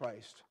faith in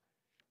Christ.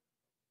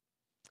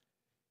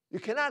 You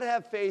cannot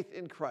have faith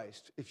in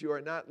Christ if you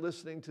are not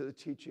listening to the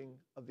teaching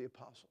of the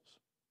apostles.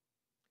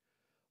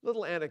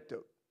 Little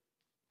anecdote.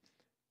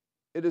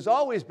 It has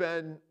always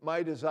been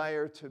my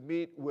desire to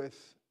meet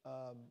with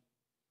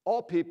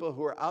all people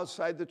who are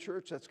outside the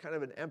church. That's kind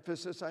of an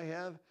emphasis I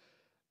have.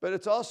 But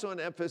it's also an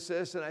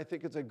emphasis, and I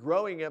think it's a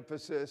growing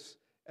emphasis,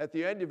 at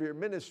the end of your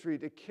ministry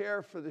to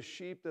care for the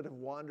sheep that have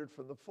wandered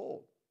from the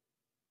fold.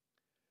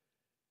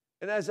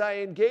 And as I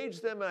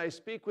engage them and I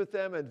speak with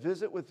them and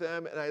visit with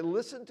them and I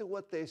listen to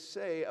what they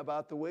say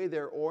about the way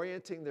they're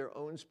orienting their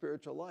own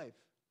spiritual life,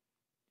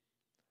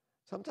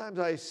 sometimes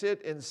I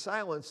sit in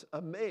silence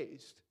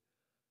amazed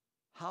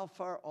how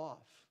far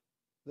off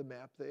the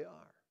map they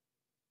are.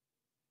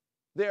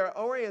 They are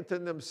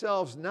orienting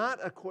themselves not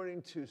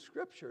according to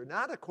Scripture,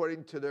 not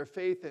according to their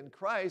faith in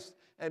Christ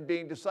and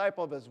being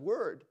disciple of His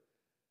Word.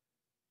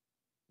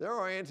 They're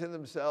orienting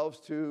themselves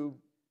to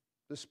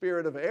the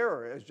spirit of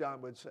error, as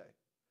John would say,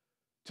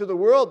 to the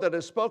world that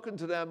has spoken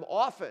to them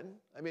often.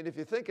 I mean, if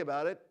you think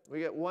about it, we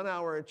get 1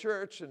 hour in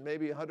church and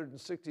maybe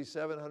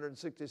 167,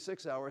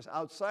 166 hours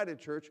outside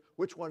of church.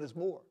 Which one is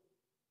more?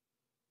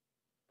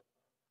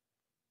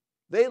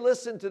 They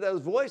listen to those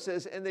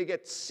voices and they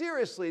get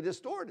seriously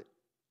distorted.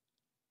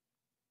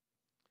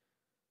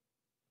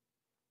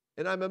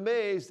 And I'm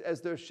amazed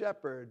as their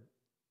shepherd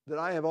that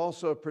I have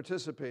also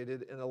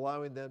participated in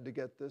allowing them to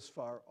get this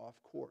far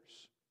off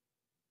course.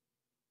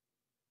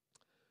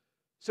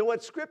 So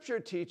what Scripture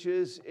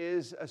teaches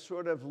is a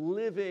sort of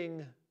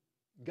living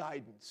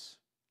guidance,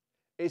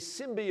 a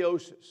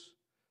symbiosis,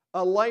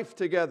 a life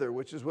together,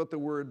 which is what the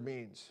word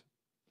means.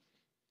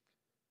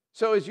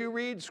 So as you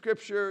read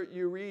Scripture,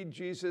 you read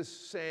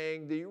Jesus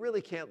saying that you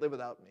really can't live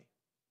without me.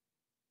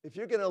 If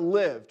you're going to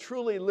live,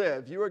 truly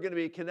live, you are going to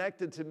be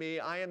connected to me.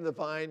 I am the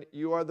vine,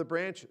 you are the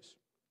branches.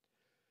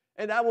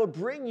 And I will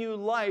bring you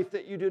life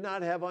that you do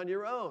not have on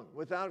your own.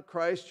 Without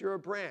Christ, you're a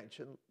branch.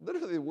 And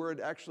literally the word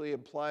actually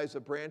implies a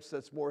branch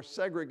that's more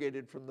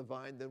segregated from the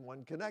vine than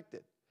one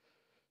connected.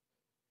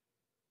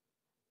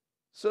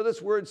 So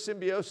this word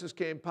symbiosis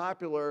came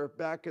popular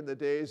back in the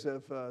days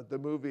of the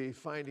movie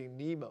Finding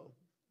Nemo.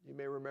 You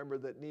may remember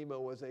that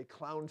Nemo was a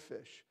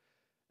clownfish.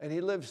 And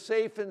he lived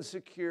safe and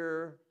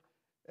secure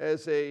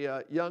as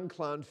a young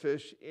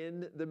clownfish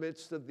in the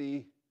midst of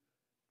the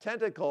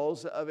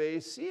tentacles of a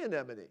sea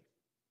anemone.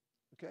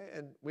 Okay,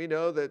 and we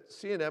know that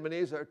sea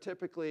anemones are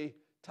typically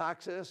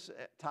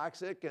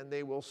toxic and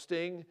they will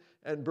sting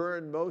and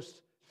burn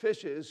most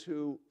fishes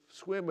who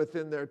swim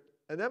within their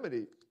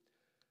anemone.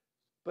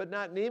 But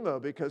not Nemo,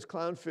 because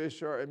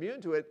clownfish are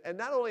immune to it. And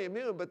not only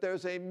immune, but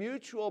there's a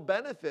mutual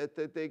benefit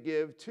that they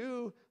give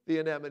to the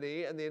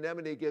anemone and the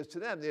anemone gives to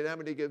them. The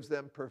anemone gives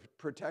them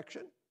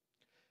protection.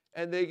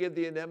 And they give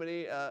the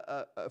anemone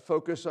a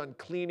focus on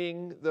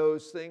cleaning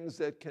those things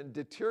that can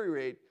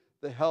deteriorate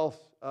the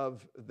health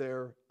of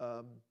their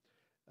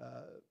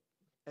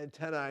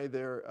antennae,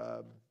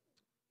 their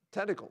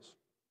tentacles.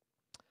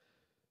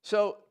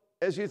 So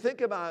as you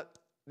think about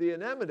the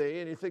anemone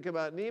and you think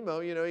about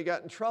Nemo, you know, he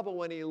got in trouble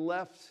when he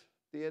left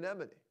the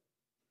anemone.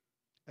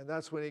 And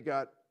that's when he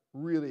got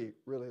really,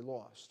 really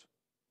lost.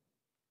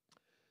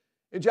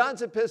 In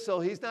John's epistle,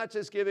 he's not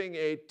just giving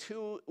a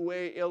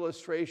two-way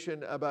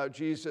illustration about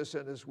Jesus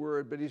and his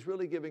word, but he's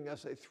really giving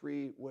us a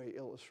three-way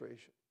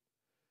illustration.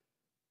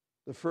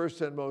 The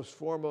first and most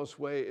foremost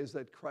way is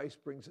that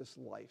Christ brings us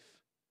life.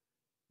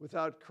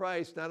 Without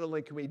Christ, not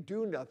only can we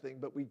do nothing,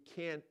 but we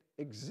can't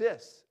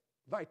exist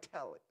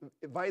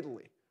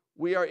vitally.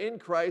 We are in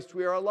Christ,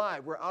 we are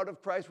alive. We're out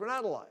of Christ, we're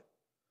not alive.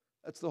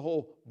 That's the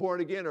whole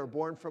born again or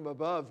born from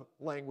above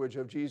language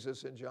of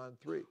Jesus in John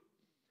 3.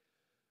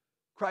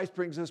 Christ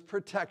brings us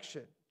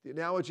protection. The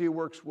analogy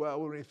works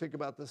well when we think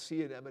about the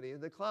sea anemone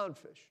and the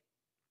clownfish.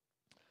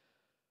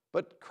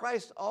 But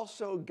Christ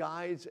also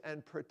guides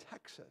and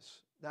protects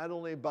us, not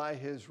only by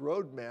his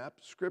roadmap,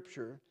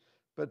 Scripture,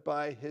 but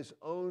by his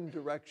own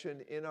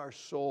direction in our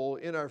soul,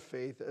 in our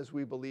faith, as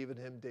we believe in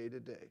him day to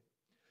day.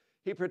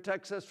 He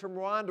protects us from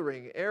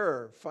wandering,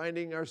 error,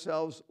 finding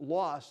ourselves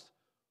lost,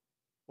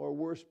 or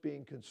worse,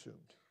 being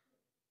consumed.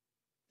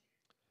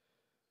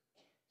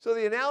 So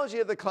the analogy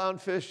of the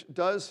clownfish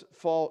does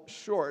fall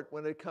short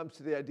when it comes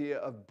to the idea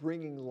of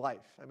bringing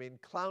life. I mean,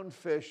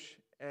 clownfish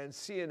and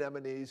sea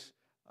anemones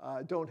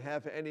don't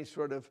have any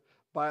sort of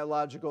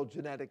biological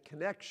genetic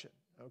connection,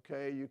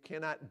 okay? You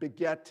cannot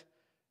beget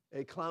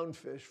a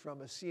clownfish from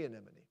a sea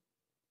anemone.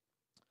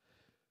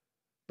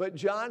 But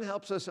John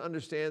helps us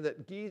understand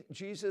that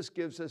Jesus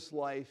gives us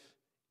life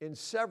in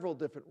several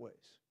different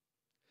ways.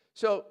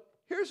 So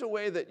here's a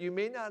way that you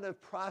may not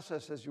have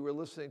processed as you were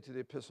listening to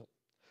the epistle.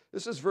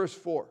 This is verse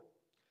 4.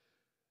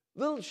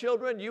 Little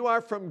children, you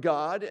are from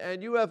God,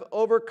 and you have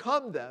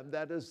overcome them.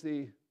 That is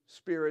the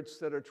spirits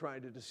that are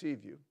trying to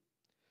deceive you.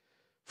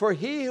 For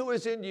he who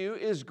is in you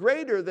is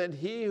greater than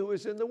he who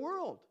is in the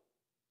world.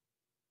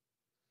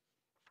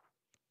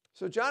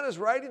 So John is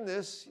writing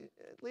this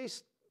at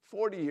least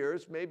 40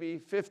 years, maybe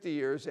 50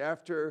 years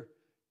after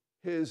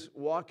his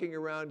walking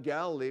around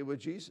Galilee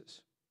with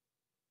Jesus.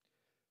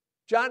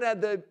 John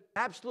had the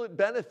absolute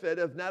benefit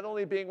of not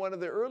only being one of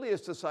the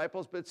earliest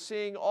disciples, but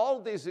seeing all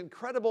of these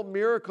incredible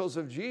miracles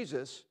of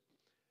Jesus.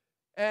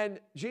 And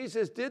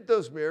Jesus did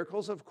those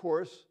miracles, of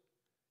course,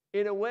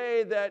 in a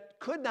way that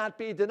could not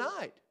be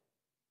denied.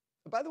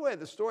 By the way,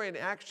 the story in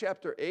Acts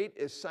chapter 8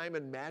 is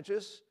Simon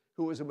Magus,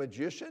 who was a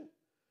magician.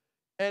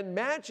 And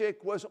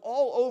magic was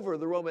all over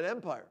the Roman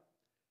Empire.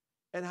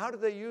 And how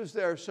did they use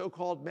their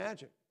so-called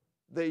magic?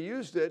 They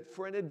used it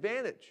for an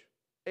advantage,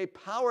 a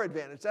power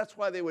advantage. That's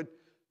why they would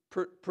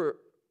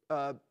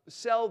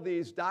sell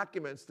these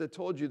documents that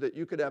told you that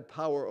you could have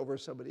power over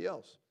somebody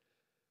else.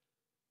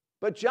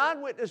 But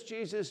John witnessed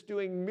Jesus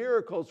doing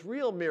miracles,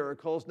 real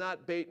miracles,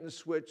 not bait and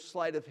switch,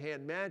 sleight of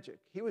hand magic.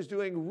 He was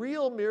doing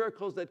real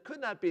miracles that could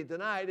not be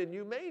denied. And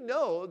you may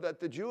know that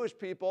the Jewish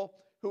people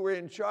who were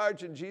in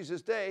charge in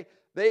Jesus' day,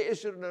 they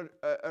issued an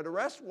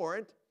arrest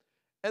warrant,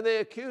 and they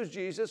accused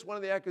Jesus. One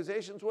of the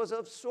accusations was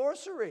of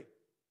sorcery.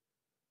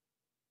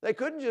 They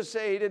couldn't just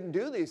say he didn't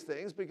do these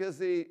things because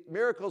the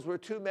miracles were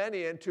too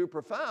many and too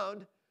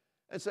profound.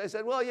 And so they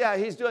said, well, yeah,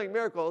 he's doing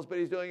miracles, but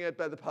he's doing it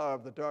by the power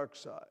of the dark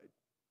side.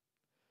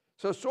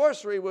 So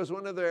sorcery was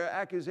one of their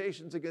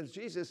accusations against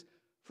Jesus.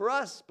 For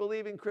us,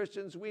 believing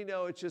Christians, we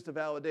know it's just a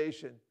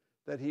validation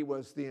that he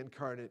was the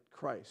incarnate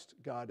Christ,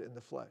 God in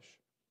the flesh.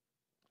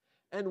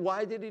 And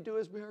why did he do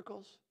his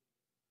miracles?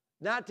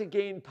 Not to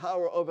gain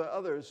power over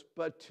others,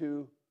 but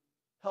to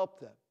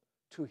help them,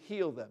 to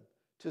heal them,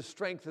 to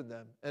strengthen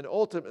them. And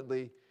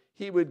ultimately,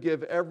 he would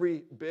give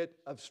every bit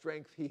of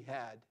strength he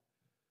had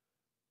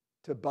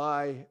to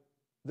buy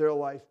their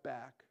life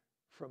back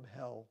from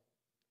hell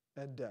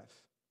and death.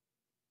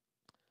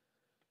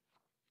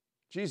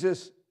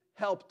 Jesus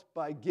helped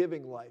by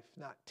giving life,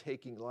 not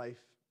taking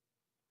life.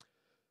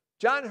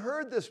 John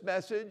heard this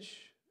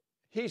message.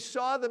 He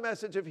saw the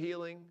message of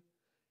healing.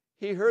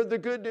 He heard the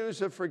good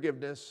news of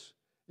forgiveness.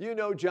 You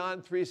know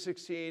John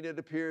 3:16, it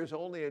appears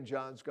only in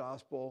John's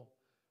gospel.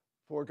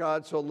 For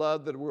God so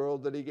loved the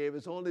world that he gave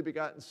his only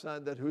begotten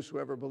Son, that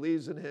whosoever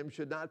believes in him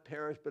should not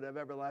perish but have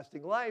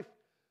everlasting life.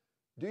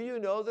 Do you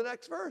know the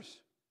next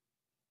verse?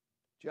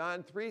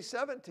 John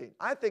 3:17.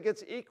 I think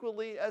it's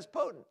equally as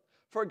potent.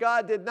 For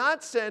God did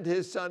not send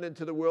his Son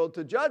into the world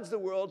to judge the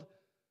world,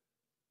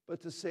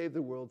 but to save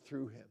the world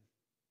through him.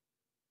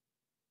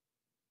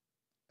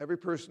 Every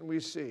person we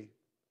see,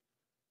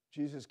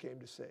 Jesus came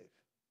to save.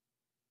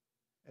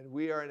 And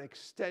we are an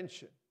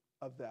extension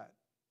of that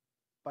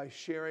by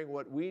sharing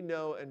what we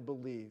know and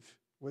believe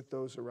with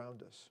those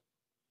around us.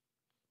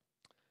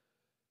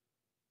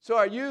 So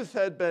our youth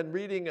had been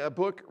reading a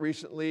book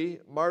recently,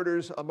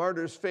 A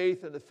Martyr's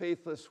Faith in a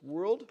Faithless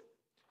World.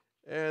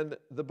 And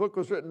the book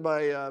was written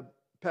by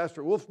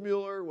Pastor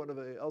Wolfmueller, one of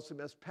the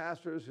LCMS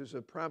pastors who's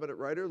a prominent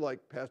writer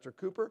like Pastor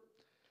Cooper.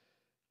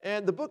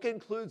 And the book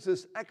includes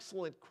this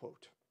excellent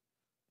quote.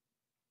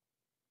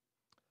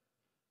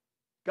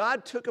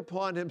 God took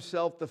upon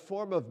himself the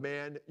form of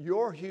man,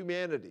 your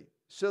humanity,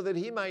 so that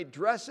he might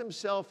dress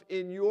himself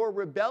in your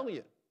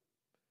rebellion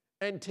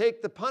and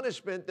take the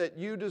punishment that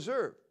you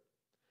deserve,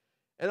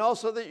 and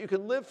also that you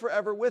can live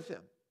forever with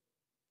him.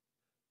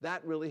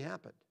 That really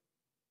happened.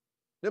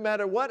 No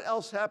matter what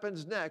else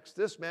happens next,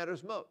 this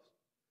matters most.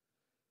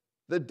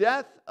 The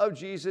death of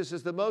Jesus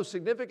is the most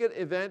significant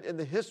event in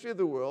the history of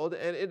the world,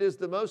 and it is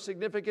the most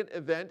significant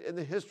event in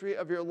the history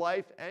of your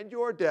life and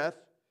your death.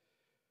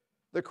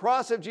 The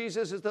cross of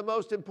Jesus is the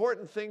most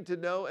important thing to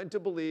know and to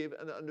believe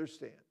and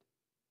understand.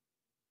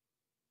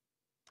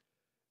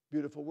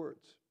 Beautiful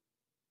words.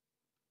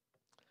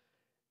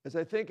 As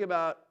I think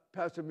about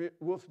Pastor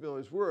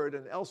Wolfmueller's word,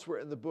 and elsewhere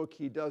in the book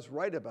he does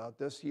write about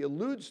this, he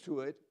alludes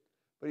to it,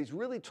 but he's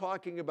really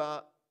talking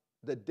about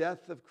the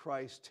death of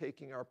Christ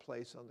taking our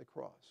place on the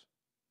cross.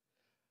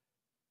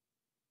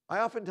 I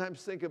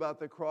oftentimes think about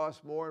the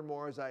cross more and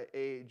more as I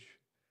age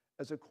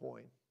as a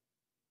coin.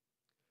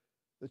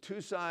 The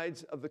two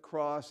sides of the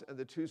cross and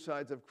the two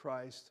sides of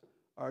Christ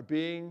are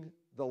being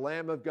the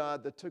Lamb of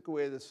God that took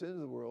away the sin of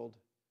the world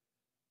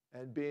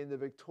and being the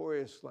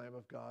victorious Lamb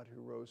of God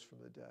who rose from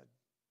the dead.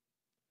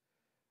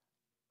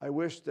 I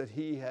wish that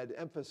he had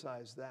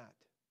emphasized that.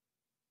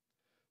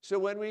 So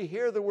when we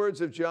hear the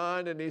words of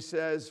John and he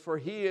says, for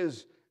he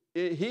is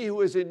he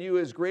who is in you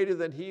is greater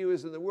than he who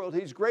is in the world.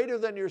 He's greater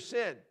than your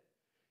sin.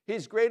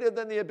 He's greater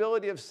than the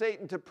ability of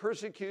Satan to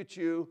persecute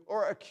you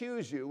or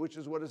accuse you, which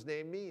is what his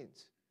name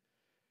means.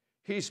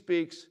 He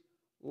speaks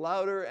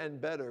louder and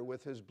better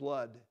with his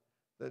blood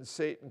than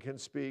Satan can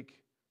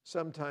speak,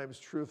 sometimes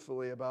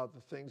truthfully, about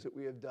the things that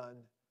we have done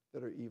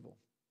that are evil.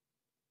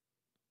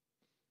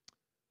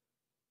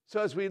 So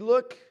as we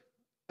look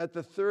at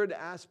the third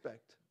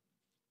aspect,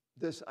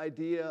 this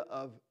idea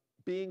of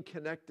being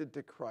connected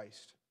to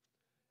Christ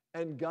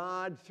and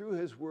God through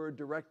his word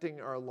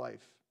directing our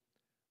life,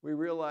 we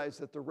realize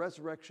that the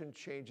resurrection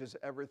changes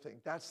everything.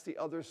 That's the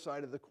other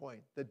side of the coin,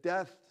 the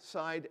death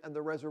side and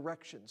the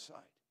resurrection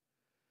side.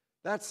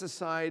 That's the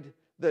side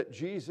that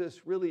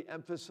Jesus really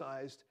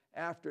emphasized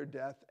after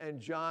death, and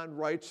John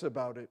writes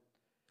about it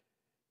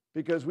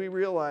because we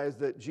realize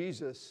that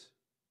Jesus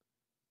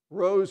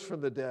rose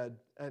from the dead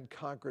and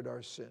conquered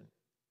our sin.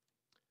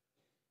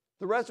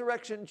 The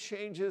resurrection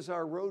changes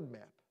our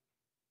roadmap.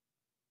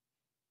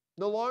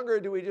 No longer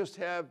do we just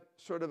have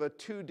sort of a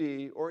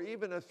 2D or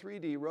even a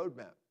 3D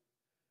roadmap.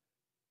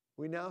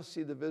 We now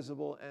see the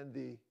visible and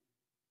the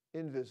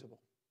invisible.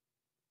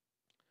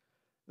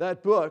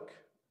 That book,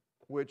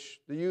 which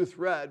the youth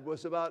read,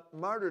 was about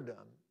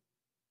martyrdom,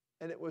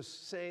 and it was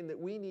saying that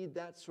we need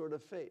that sort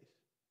of faith.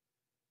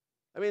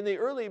 I mean, the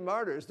early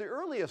martyrs, the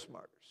earliest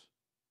martyrs,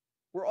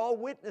 were all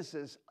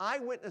witnesses,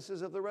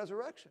 eyewitnesses of the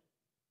resurrection.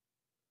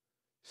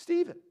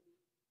 Stephen,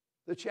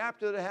 the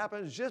chapter that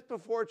happens just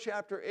before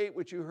chapter 8,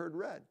 which you heard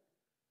read.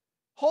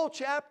 Whole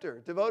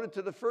chapter devoted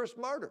to the first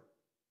martyr.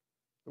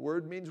 The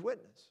word means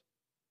witness.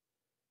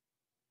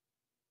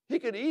 He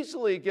could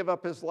easily give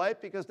up his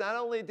life because not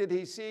only did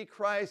he see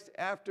Christ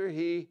after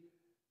he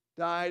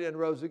died and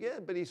rose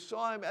again, but he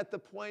saw him at the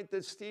point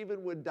that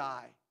Stephen would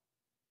die.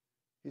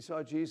 He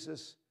saw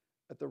Jesus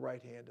at the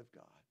right hand of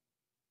God.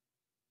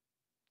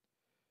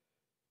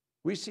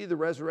 We see the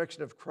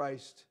resurrection of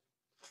Christ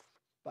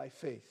by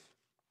faith.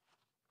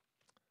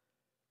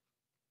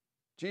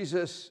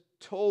 Jesus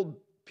told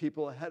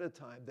people ahead of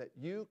time that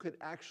you could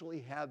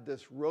actually have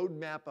this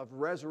roadmap of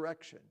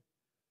resurrection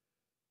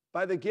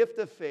by the gift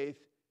of faith,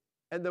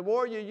 and the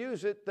more you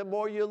use it, the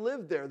more you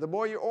live there, the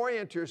more you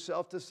orient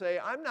yourself to say,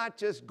 I'm not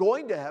just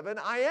going to heaven,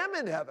 I am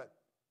in heaven.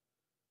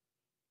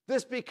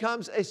 This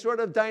becomes a sort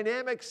of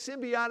dynamic,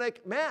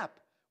 symbiotic map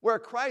where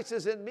Christ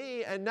is in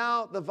me, and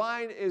now the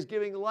vine is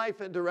giving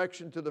life and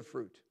direction to the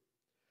fruit.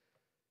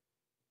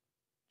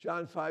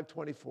 John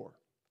 5:24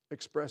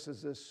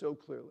 expresses this so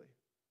clearly.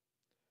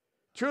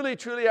 Truly,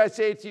 truly, I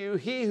say to you,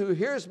 he who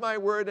hears my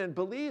word and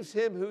believes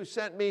him who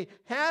sent me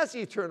has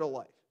eternal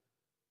life.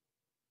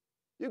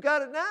 You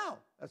got it now.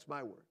 That's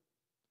my word.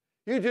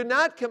 You do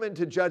not come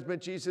into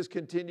judgment, Jesus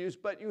continues,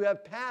 but you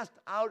have passed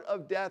out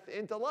of death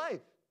into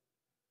life.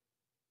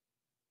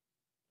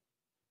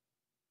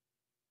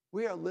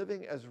 We are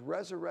living as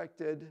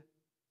resurrected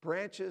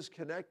branches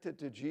connected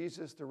to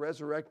Jesus, the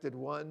resurrected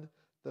one,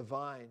 the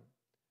vine.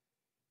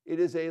 It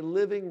is a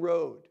living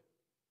road.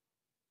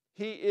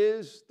 He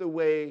is the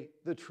way,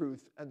 the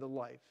truth, and the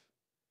life.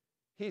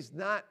 He's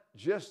not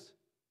just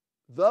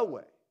the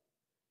way.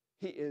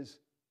 He is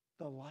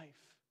the life.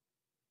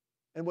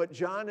 And what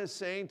John is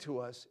saying to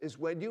us is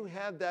when you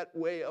have that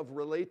way of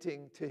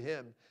relating to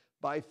him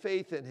by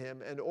faith in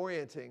him and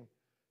orienting,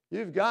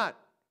 you've got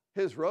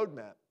his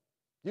roadmap.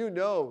 You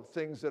know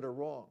things that are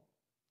wrong.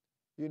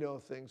 You know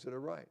things that are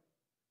right.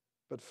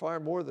 But far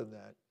more than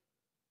that,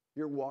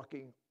 you're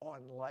walking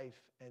on life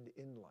and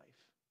in life.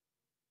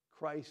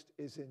 Christ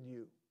is in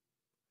you,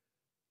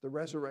 the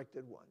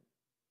resurrected one.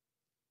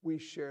 We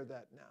share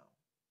that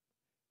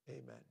now.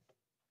 Amen.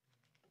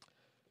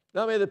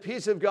 Now may the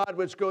peace of God,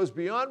 which goes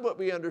beyond what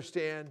we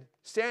understand,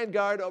 stand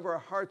guard over our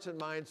hearts and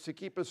minds to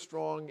keep us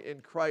strong in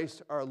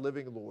Christ our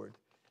living Lord.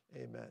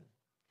 Amen.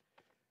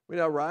 We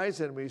now rise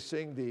and we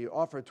sing the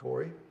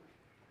offertory.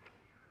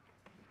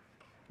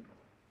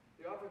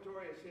 The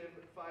offertory is hymn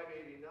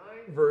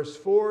 589, verse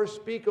 4,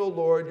 Speak, O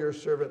Lord, your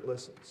servant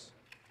listens.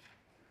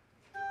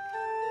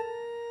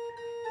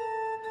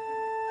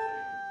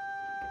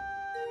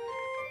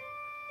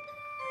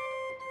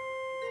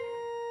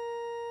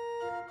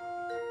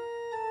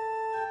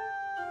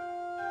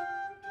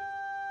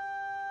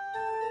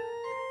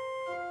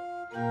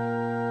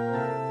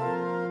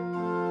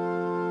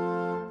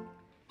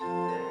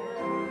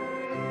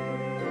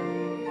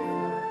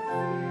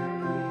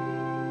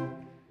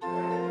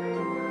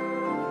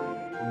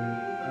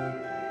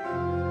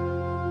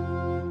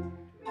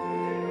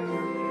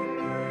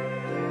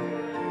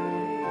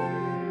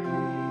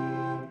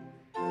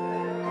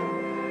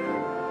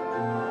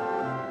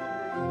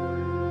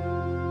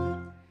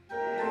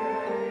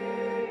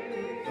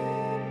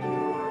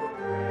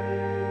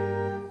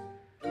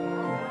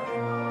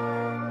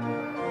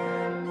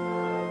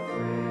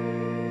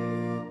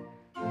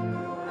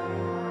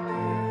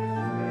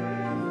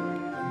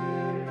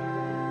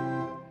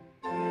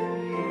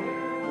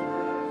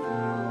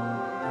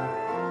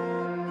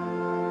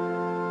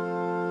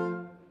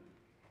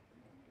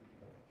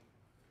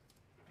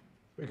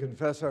 We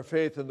confess our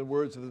faith in the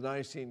words of the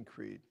Nicene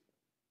Creed.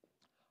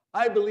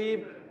 I believe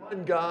in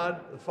one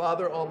God, the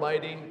Father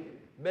Almighty,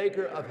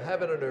 maker of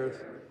heaven and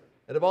earth,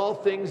 and of all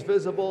things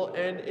visible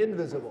and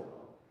invisible,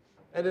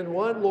 and in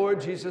one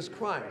Lord Jesus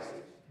Christ,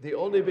 the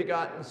only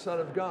begotten Son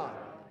of God,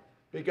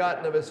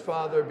 begotten of his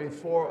Father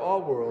before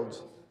all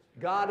worlds,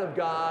 God of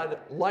God,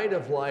 light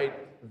of light,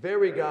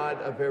 very God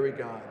of very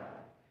God,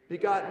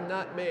 begotten,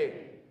 not made,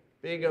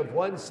 being of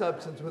one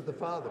substance with the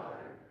Father,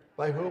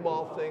 by whom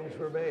all things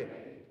were made,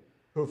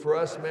 who for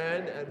us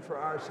men and for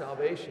our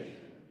salvation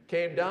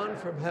came down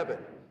from heaven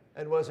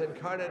and was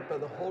incarnate by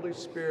the Holy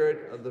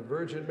Spirit of the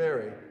Virgin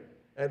Mary,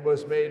 and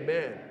was made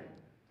man,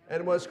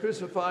 and was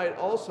crucified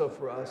also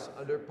for us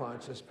under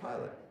Pontius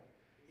Pilate.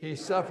 He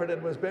suffered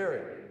and was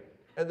buried,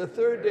 and the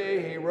third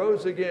day he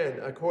rose again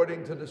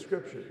according to the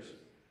Scriptures,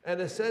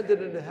 and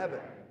ascended into heaven,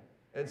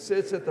 and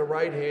sits at the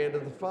right hand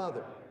of the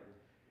Father.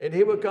 And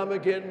he will come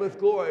again with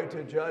glory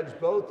to judge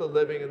both the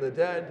living and the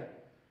dead,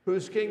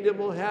 whose kingdom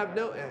will have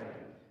no end.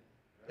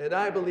 And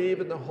I believe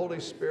in the Holy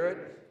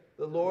Spirit,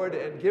 the Lord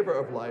and giver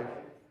of life,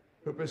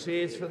 who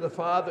proceeds from the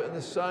Father and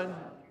the Son,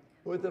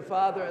 who with the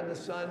Father and the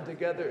Son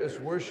together is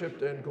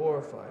worshipped and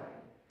glorified,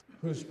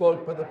 who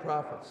spoke by the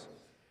prophets.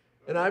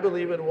 And I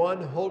believe in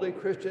one holy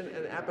Christian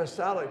and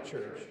apostolic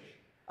church.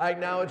 I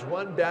acknowledge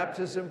one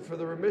baptism for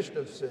the remission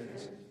of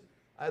sins.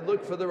 I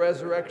look for the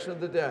resurrection of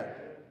the dead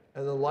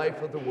and the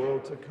life of the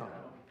world to come.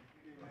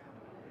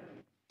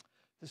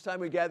 This time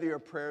we gather your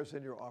prayers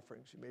and your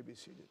offerings. You may be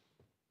seated.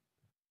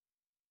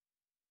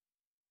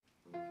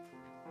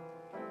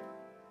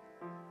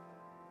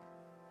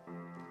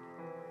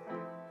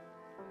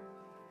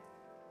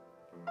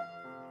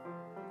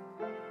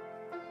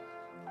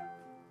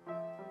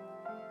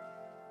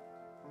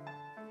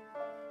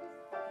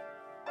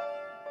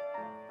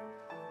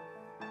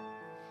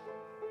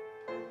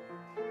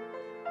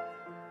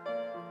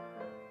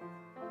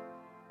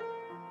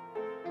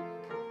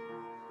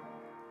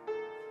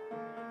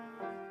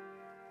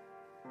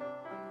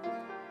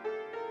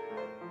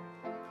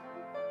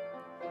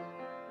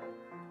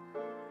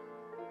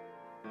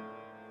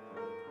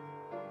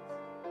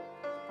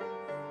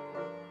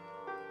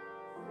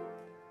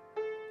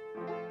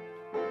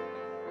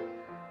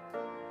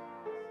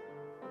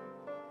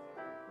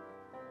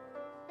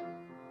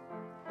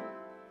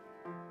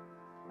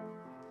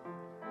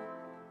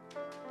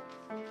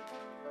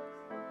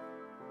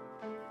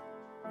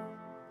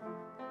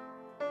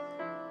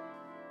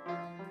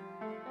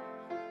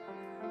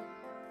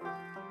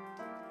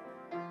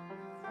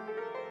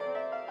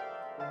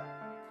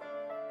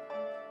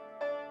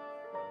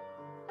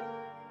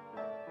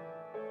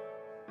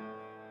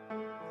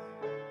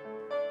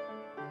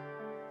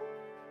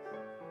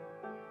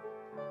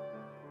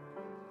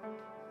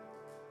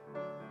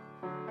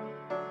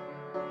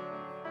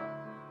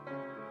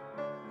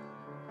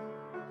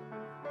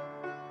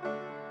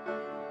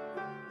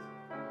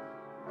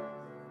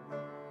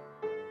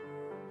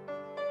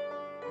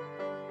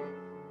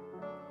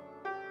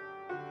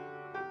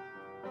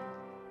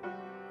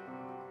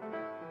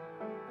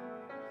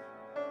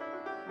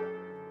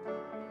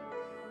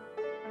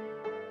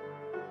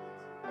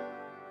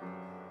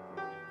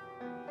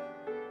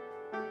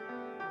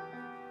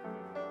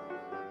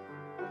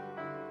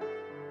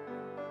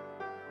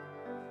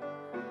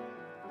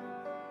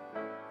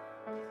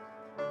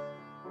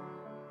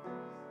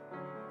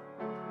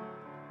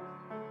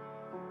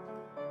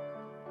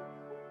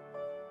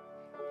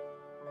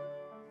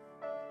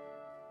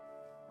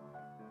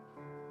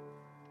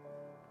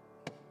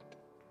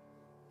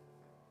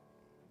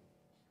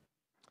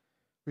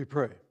 We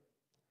pray.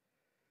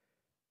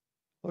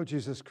 Lord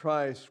Jesus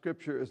Christ,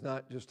 Scripture is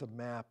not just a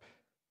map.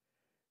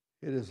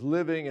 It is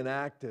living and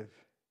active.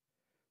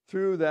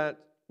 Through that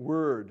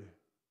word,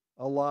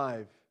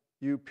 alive,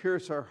 you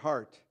pierce our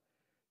heart.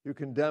 You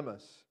condemn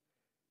us.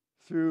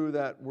 Through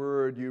that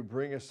word, you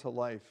bring us to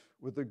life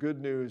with the good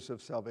news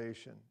of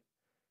salvation.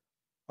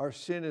 Our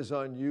sin is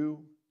on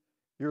you.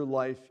 Your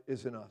life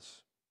is in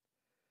us.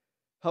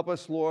 Help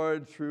us,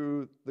 Lord,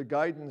 through the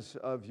guidance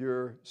of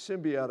your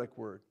symbiotic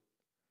word,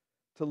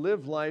 to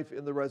live life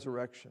in the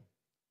resurrection,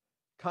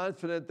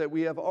 confident that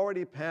we have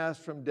already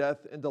passed from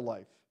death into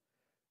life.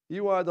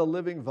 You are the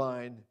living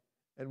vine,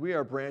 and we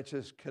are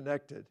branches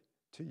connected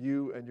to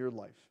you and your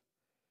life.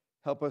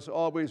 Help us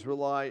always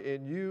rely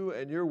in you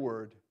and your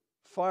word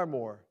far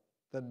more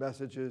than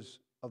messages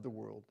of the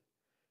world.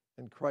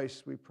 In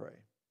Christ we pray.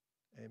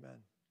 Amen.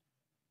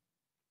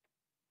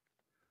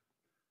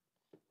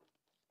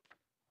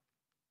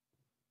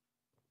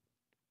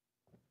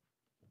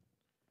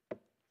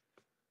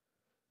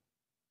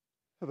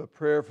 I have a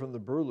prayer from the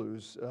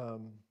Burlews.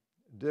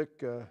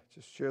 Dick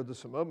just shared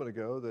this a moment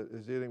ago, that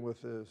is dealing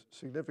with a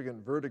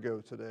significant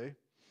vertigo today.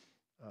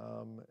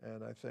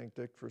 And I thank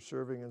Dick for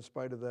serving in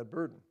spite of that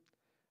burden.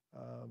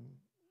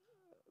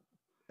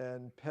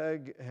 And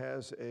Peg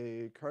has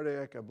a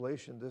cardiac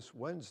ablation this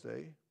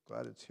Wednesday.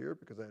 Glad it's here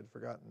because I had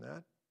forgotten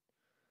that.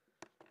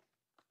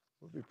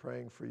 We'll be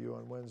praying for you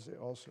on Wednesday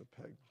also,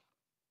 Peg.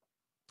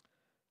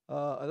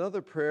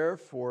 Another prayer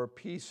for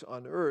peace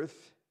on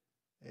earth.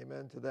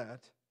 Amen to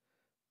that.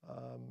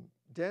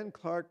 Dan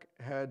Clark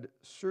had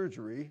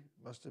surgery,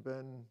 must have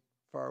been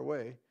far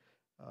away.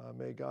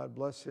 May God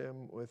bless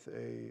him with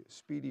a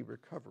speedy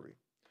recovery.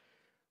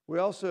 We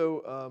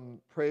also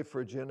pray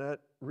for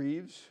Jeanette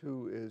Reeves,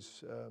 who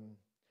is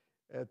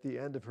at the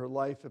end of her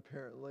life,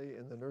 apparently,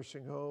 in the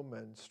nursing home,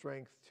 and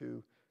strength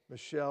to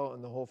Michelle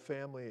and the whole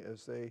family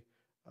as they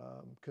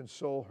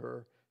console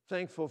her,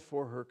 thankful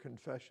for her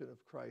confession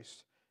of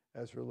Christ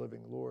as her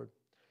living Lord.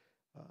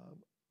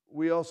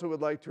 We also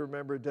would like to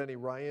remember Denny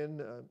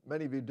Ryan.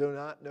 Many of you do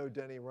not know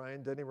Denny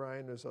Ryan. Denny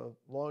Ryan is a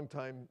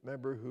longtime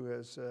member who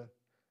has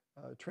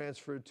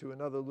transferred to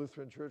another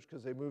Lutheran church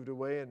because they moved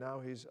away, and now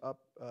he's up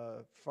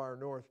far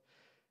north.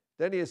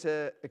 Denny has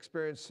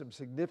experienced some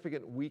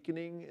significant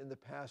weakening in the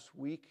past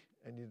week,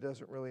 and he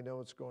doesn't really know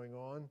what's going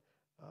on,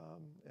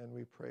 and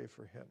we pray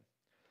for him.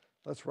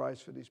 Let's rise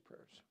for these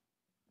prayers.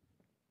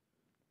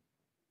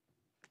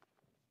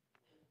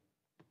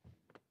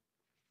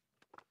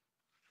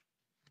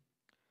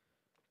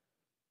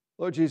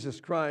 Lord Jesus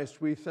Christ,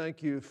 we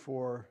thank you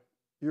for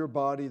your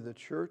body, the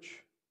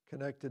church,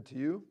 connected to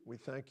you. We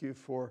thank you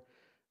for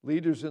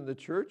leaders in the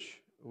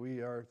church. We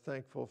are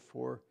thankful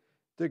for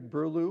Dick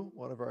Burlew,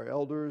 one of our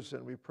elders,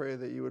 and we pray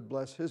that you would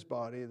bless his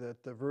body,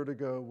 that the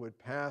vertigo would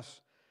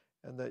pass,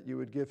 and that you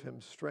would give him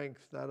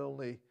strength, not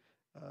only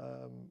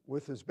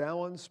with his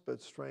balance,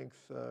 but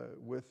strength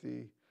with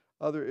the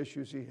other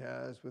issues he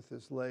has with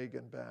his leg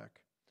and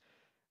back.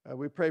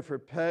 We pray for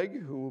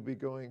Peg, who will be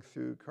going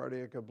through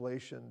cardiac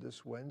ablation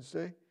this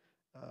Wednesday.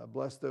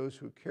 Bless those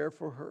who care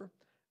for her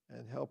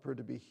and help her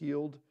to be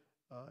healed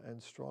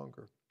and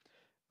stronger.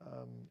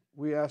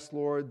 We ask,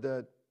 Lord,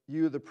 that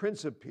you, the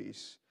Prince of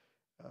Peace,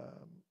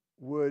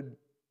 would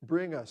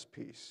bring us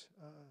peace.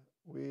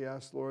 We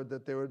ask, Lord,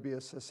 that there would be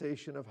a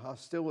cessation of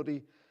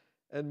hostility,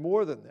 and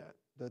more than that,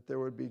 that there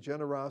would be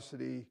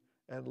generosity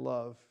and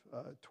love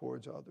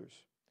towards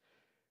others.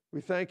 We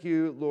thank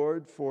you,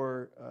 Lord,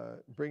 for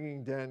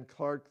bringing Dan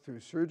Clark through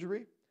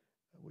surgery.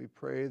 We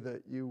pray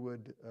that you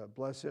would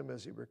bless him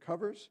as he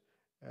recovers,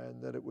 and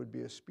that it would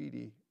be a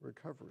speedy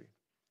recovery.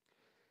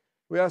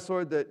 We ask,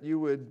 Lord, that you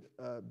would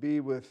be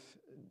with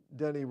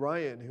Denny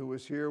Ryan, who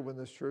was here when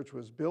this church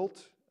was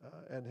built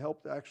and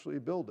helped actually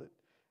build it.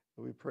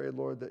 We pray,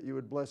 Lord, that you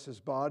would bless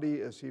his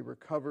body as he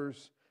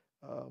recovers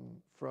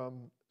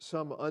from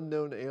some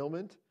unknown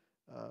ailment.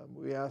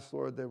 We ask,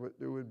 Lord, there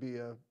would be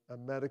a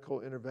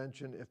medical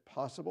intervention if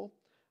possible.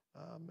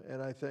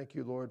 And I thank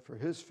you, Lord, for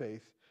his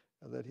faith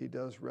that he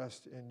does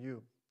rest in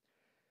you.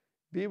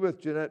 Be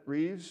with Jeanette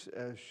Reeves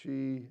as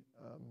she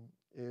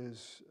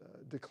is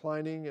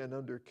declining and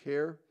under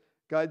care.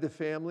 Guide the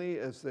family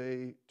as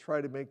they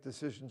try to make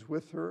decisions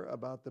with her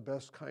about the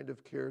best kind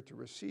of care to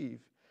receive.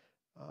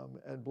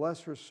 And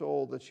bless her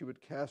soul that she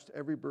would cast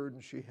every burden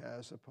she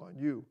has upon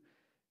you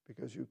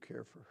because you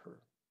care for her.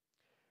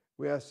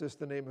 We ask this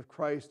in the name of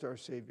Christ, our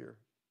Savior.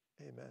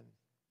 Amen.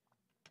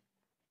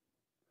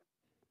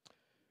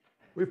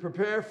 We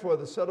prepare for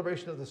the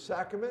celebration of the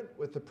sacrament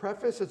with the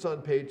preface. It's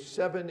on page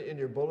 7 in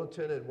your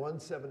bulletin and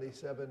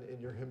 177 in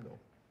your hymnal.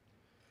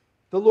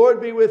 The Lord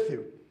be with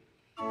you.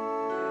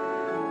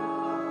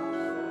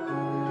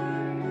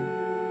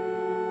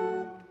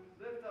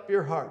 Lift up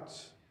your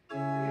hearts.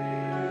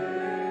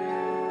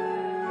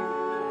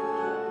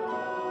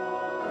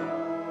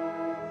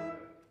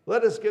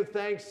 Let us give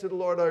thanks to the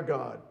Lord our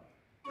God.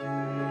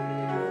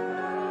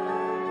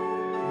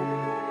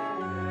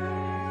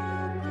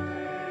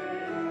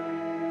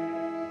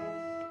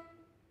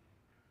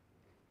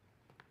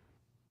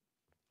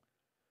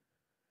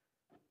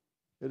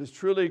 It is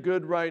truly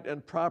good, right,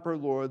 and proper,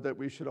 Lord, that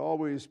we should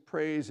always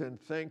praise and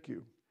thank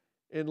you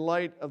in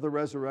light of the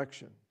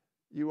resurrection.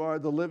 You are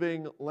the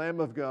living Lamb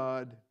of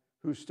God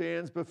who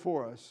stands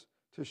before us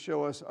to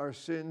show us our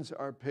sins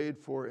are paid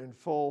for in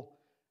full,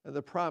 and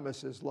the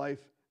promise is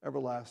life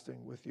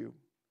everlasting with you.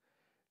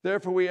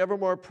 Therefore, we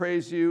evermore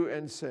praise you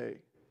and say,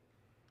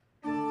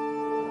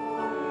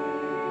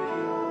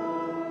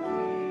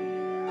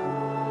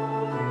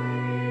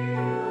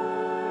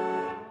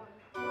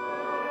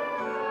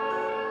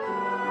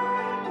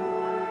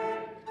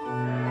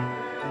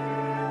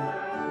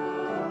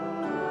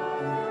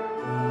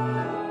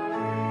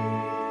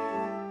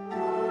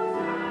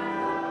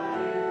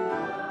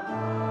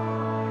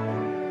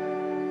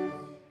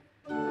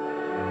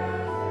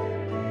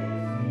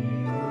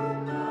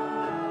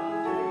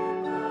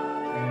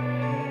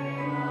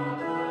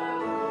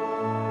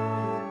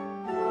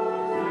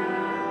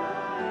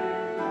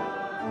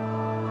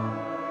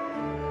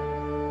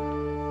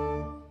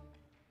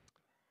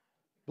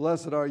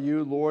 Blessed are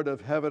you, Lord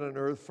of heaven and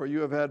earth, for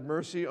you have had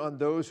mercy on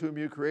those whom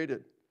you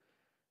created,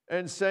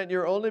 and sent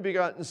your only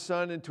begotten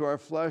Son into our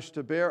flesh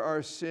to bear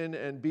our sin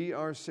and be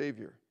our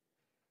Savior.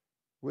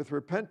 With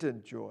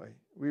repentant joy,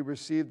 we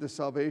receive the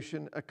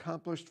salvation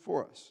accomplished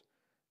for us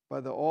by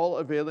the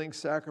all-availing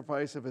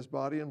sacrifice of his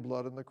body and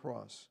blood on the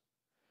cross.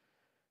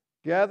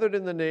 Gathered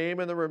in the name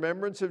and the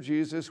remembrance of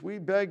Jesus, we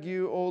beg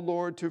you, O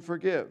Lord, to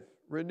forgive,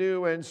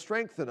 renew, and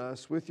strengthen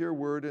us with your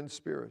word and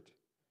spirit.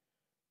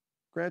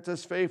 Grant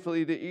us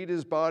faithfully to eat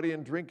his body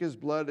and drink his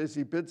blood as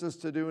he bids us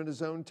to do in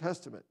his own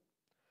testament.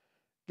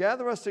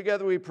 Gather us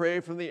together, we pray,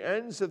 from the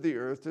ends of the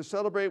earth to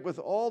celebrate with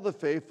all the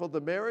faithful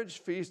the marriage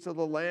feast of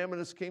the Lamb and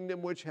his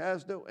kingdom which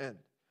has no end.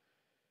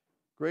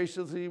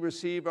 Graciously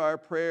receive our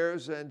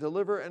prayers and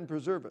deliver and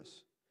preserve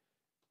us.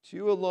 To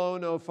you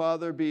alone, O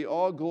Father, be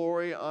all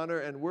glory, honor,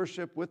 and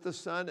worship with the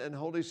Son and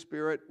Holy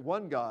Spirit,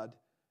 one God,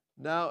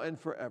 now and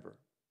forever.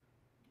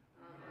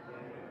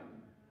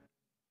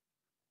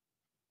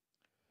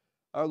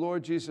 Our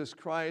Lord Jesus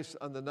Christ,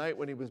 on the night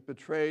when he was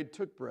betrayed,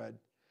 took bread,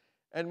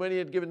 and when he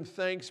had given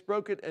thanks,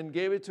 broke it and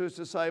gave it to his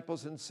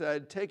disciples and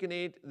said, "Take and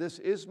eat, this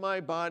is my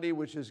body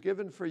which is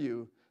given for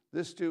you.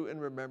 This do in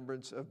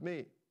remembrance of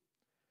me."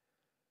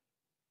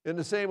 In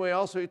the same way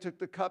also he took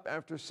the cup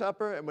after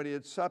supper, and when he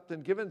had supped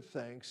and given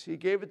thanks, he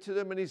gave it to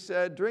them and he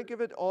said, "Drink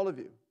of it, all of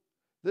you.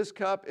 This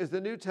cup is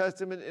the New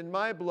Testament in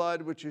my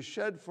blood, which is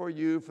shed for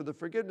you for the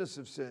forgiveness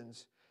of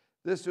sins.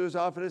 This do as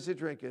often as you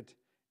drink it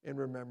in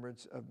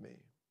remembrance of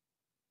me."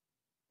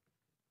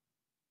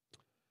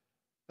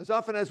 As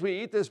often as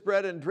we eat this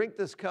bread and drink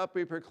this cup,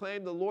 we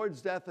proclaim the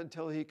Lord's death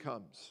until he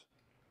comes.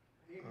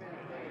 Amen.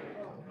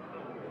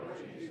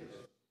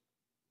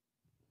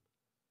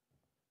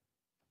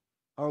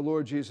 Our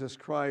Lord Jesus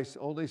Christ,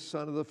 only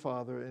Son of the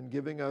Father, in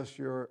giving us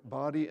your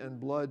body and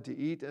blood to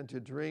eat and to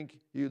drink,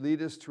 you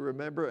lead us to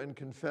remember and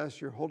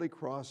confess your holy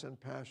cross and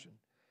passion,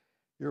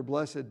 your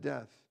blessed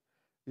death,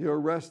 your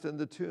rest in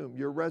the tomb,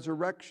 your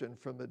resurrection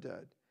from the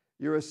dead,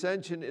 your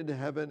ascension into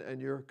heaven,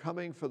 and your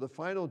coming for the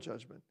final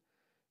judgment.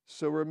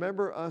 So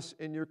remember us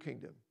in your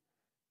kingdom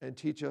and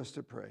teach us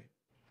to pray.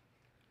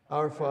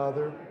 Our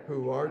Father,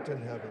 who art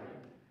in heaven,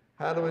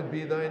 hallowed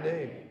be thy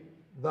name.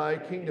 Thy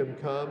kingdom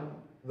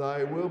come,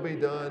 thy will be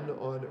done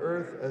on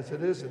earth as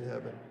it is in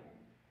heaven.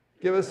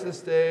 Give us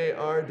this day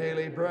our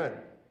daily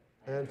bread,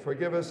 and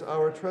forgive us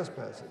our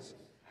trespasses,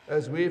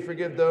 as we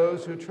forgive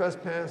those who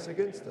trespass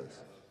against us.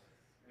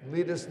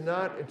 Lead us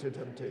not into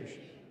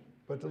temptation,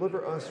 but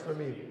deliver us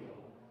from evil.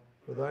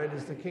 For thine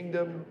is the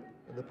kingdom,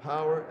 and the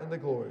power, and the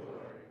glory,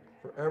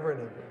 forever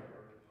and ever.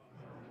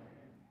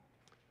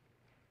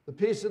 The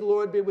peace of the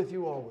Lord be with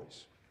you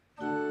always.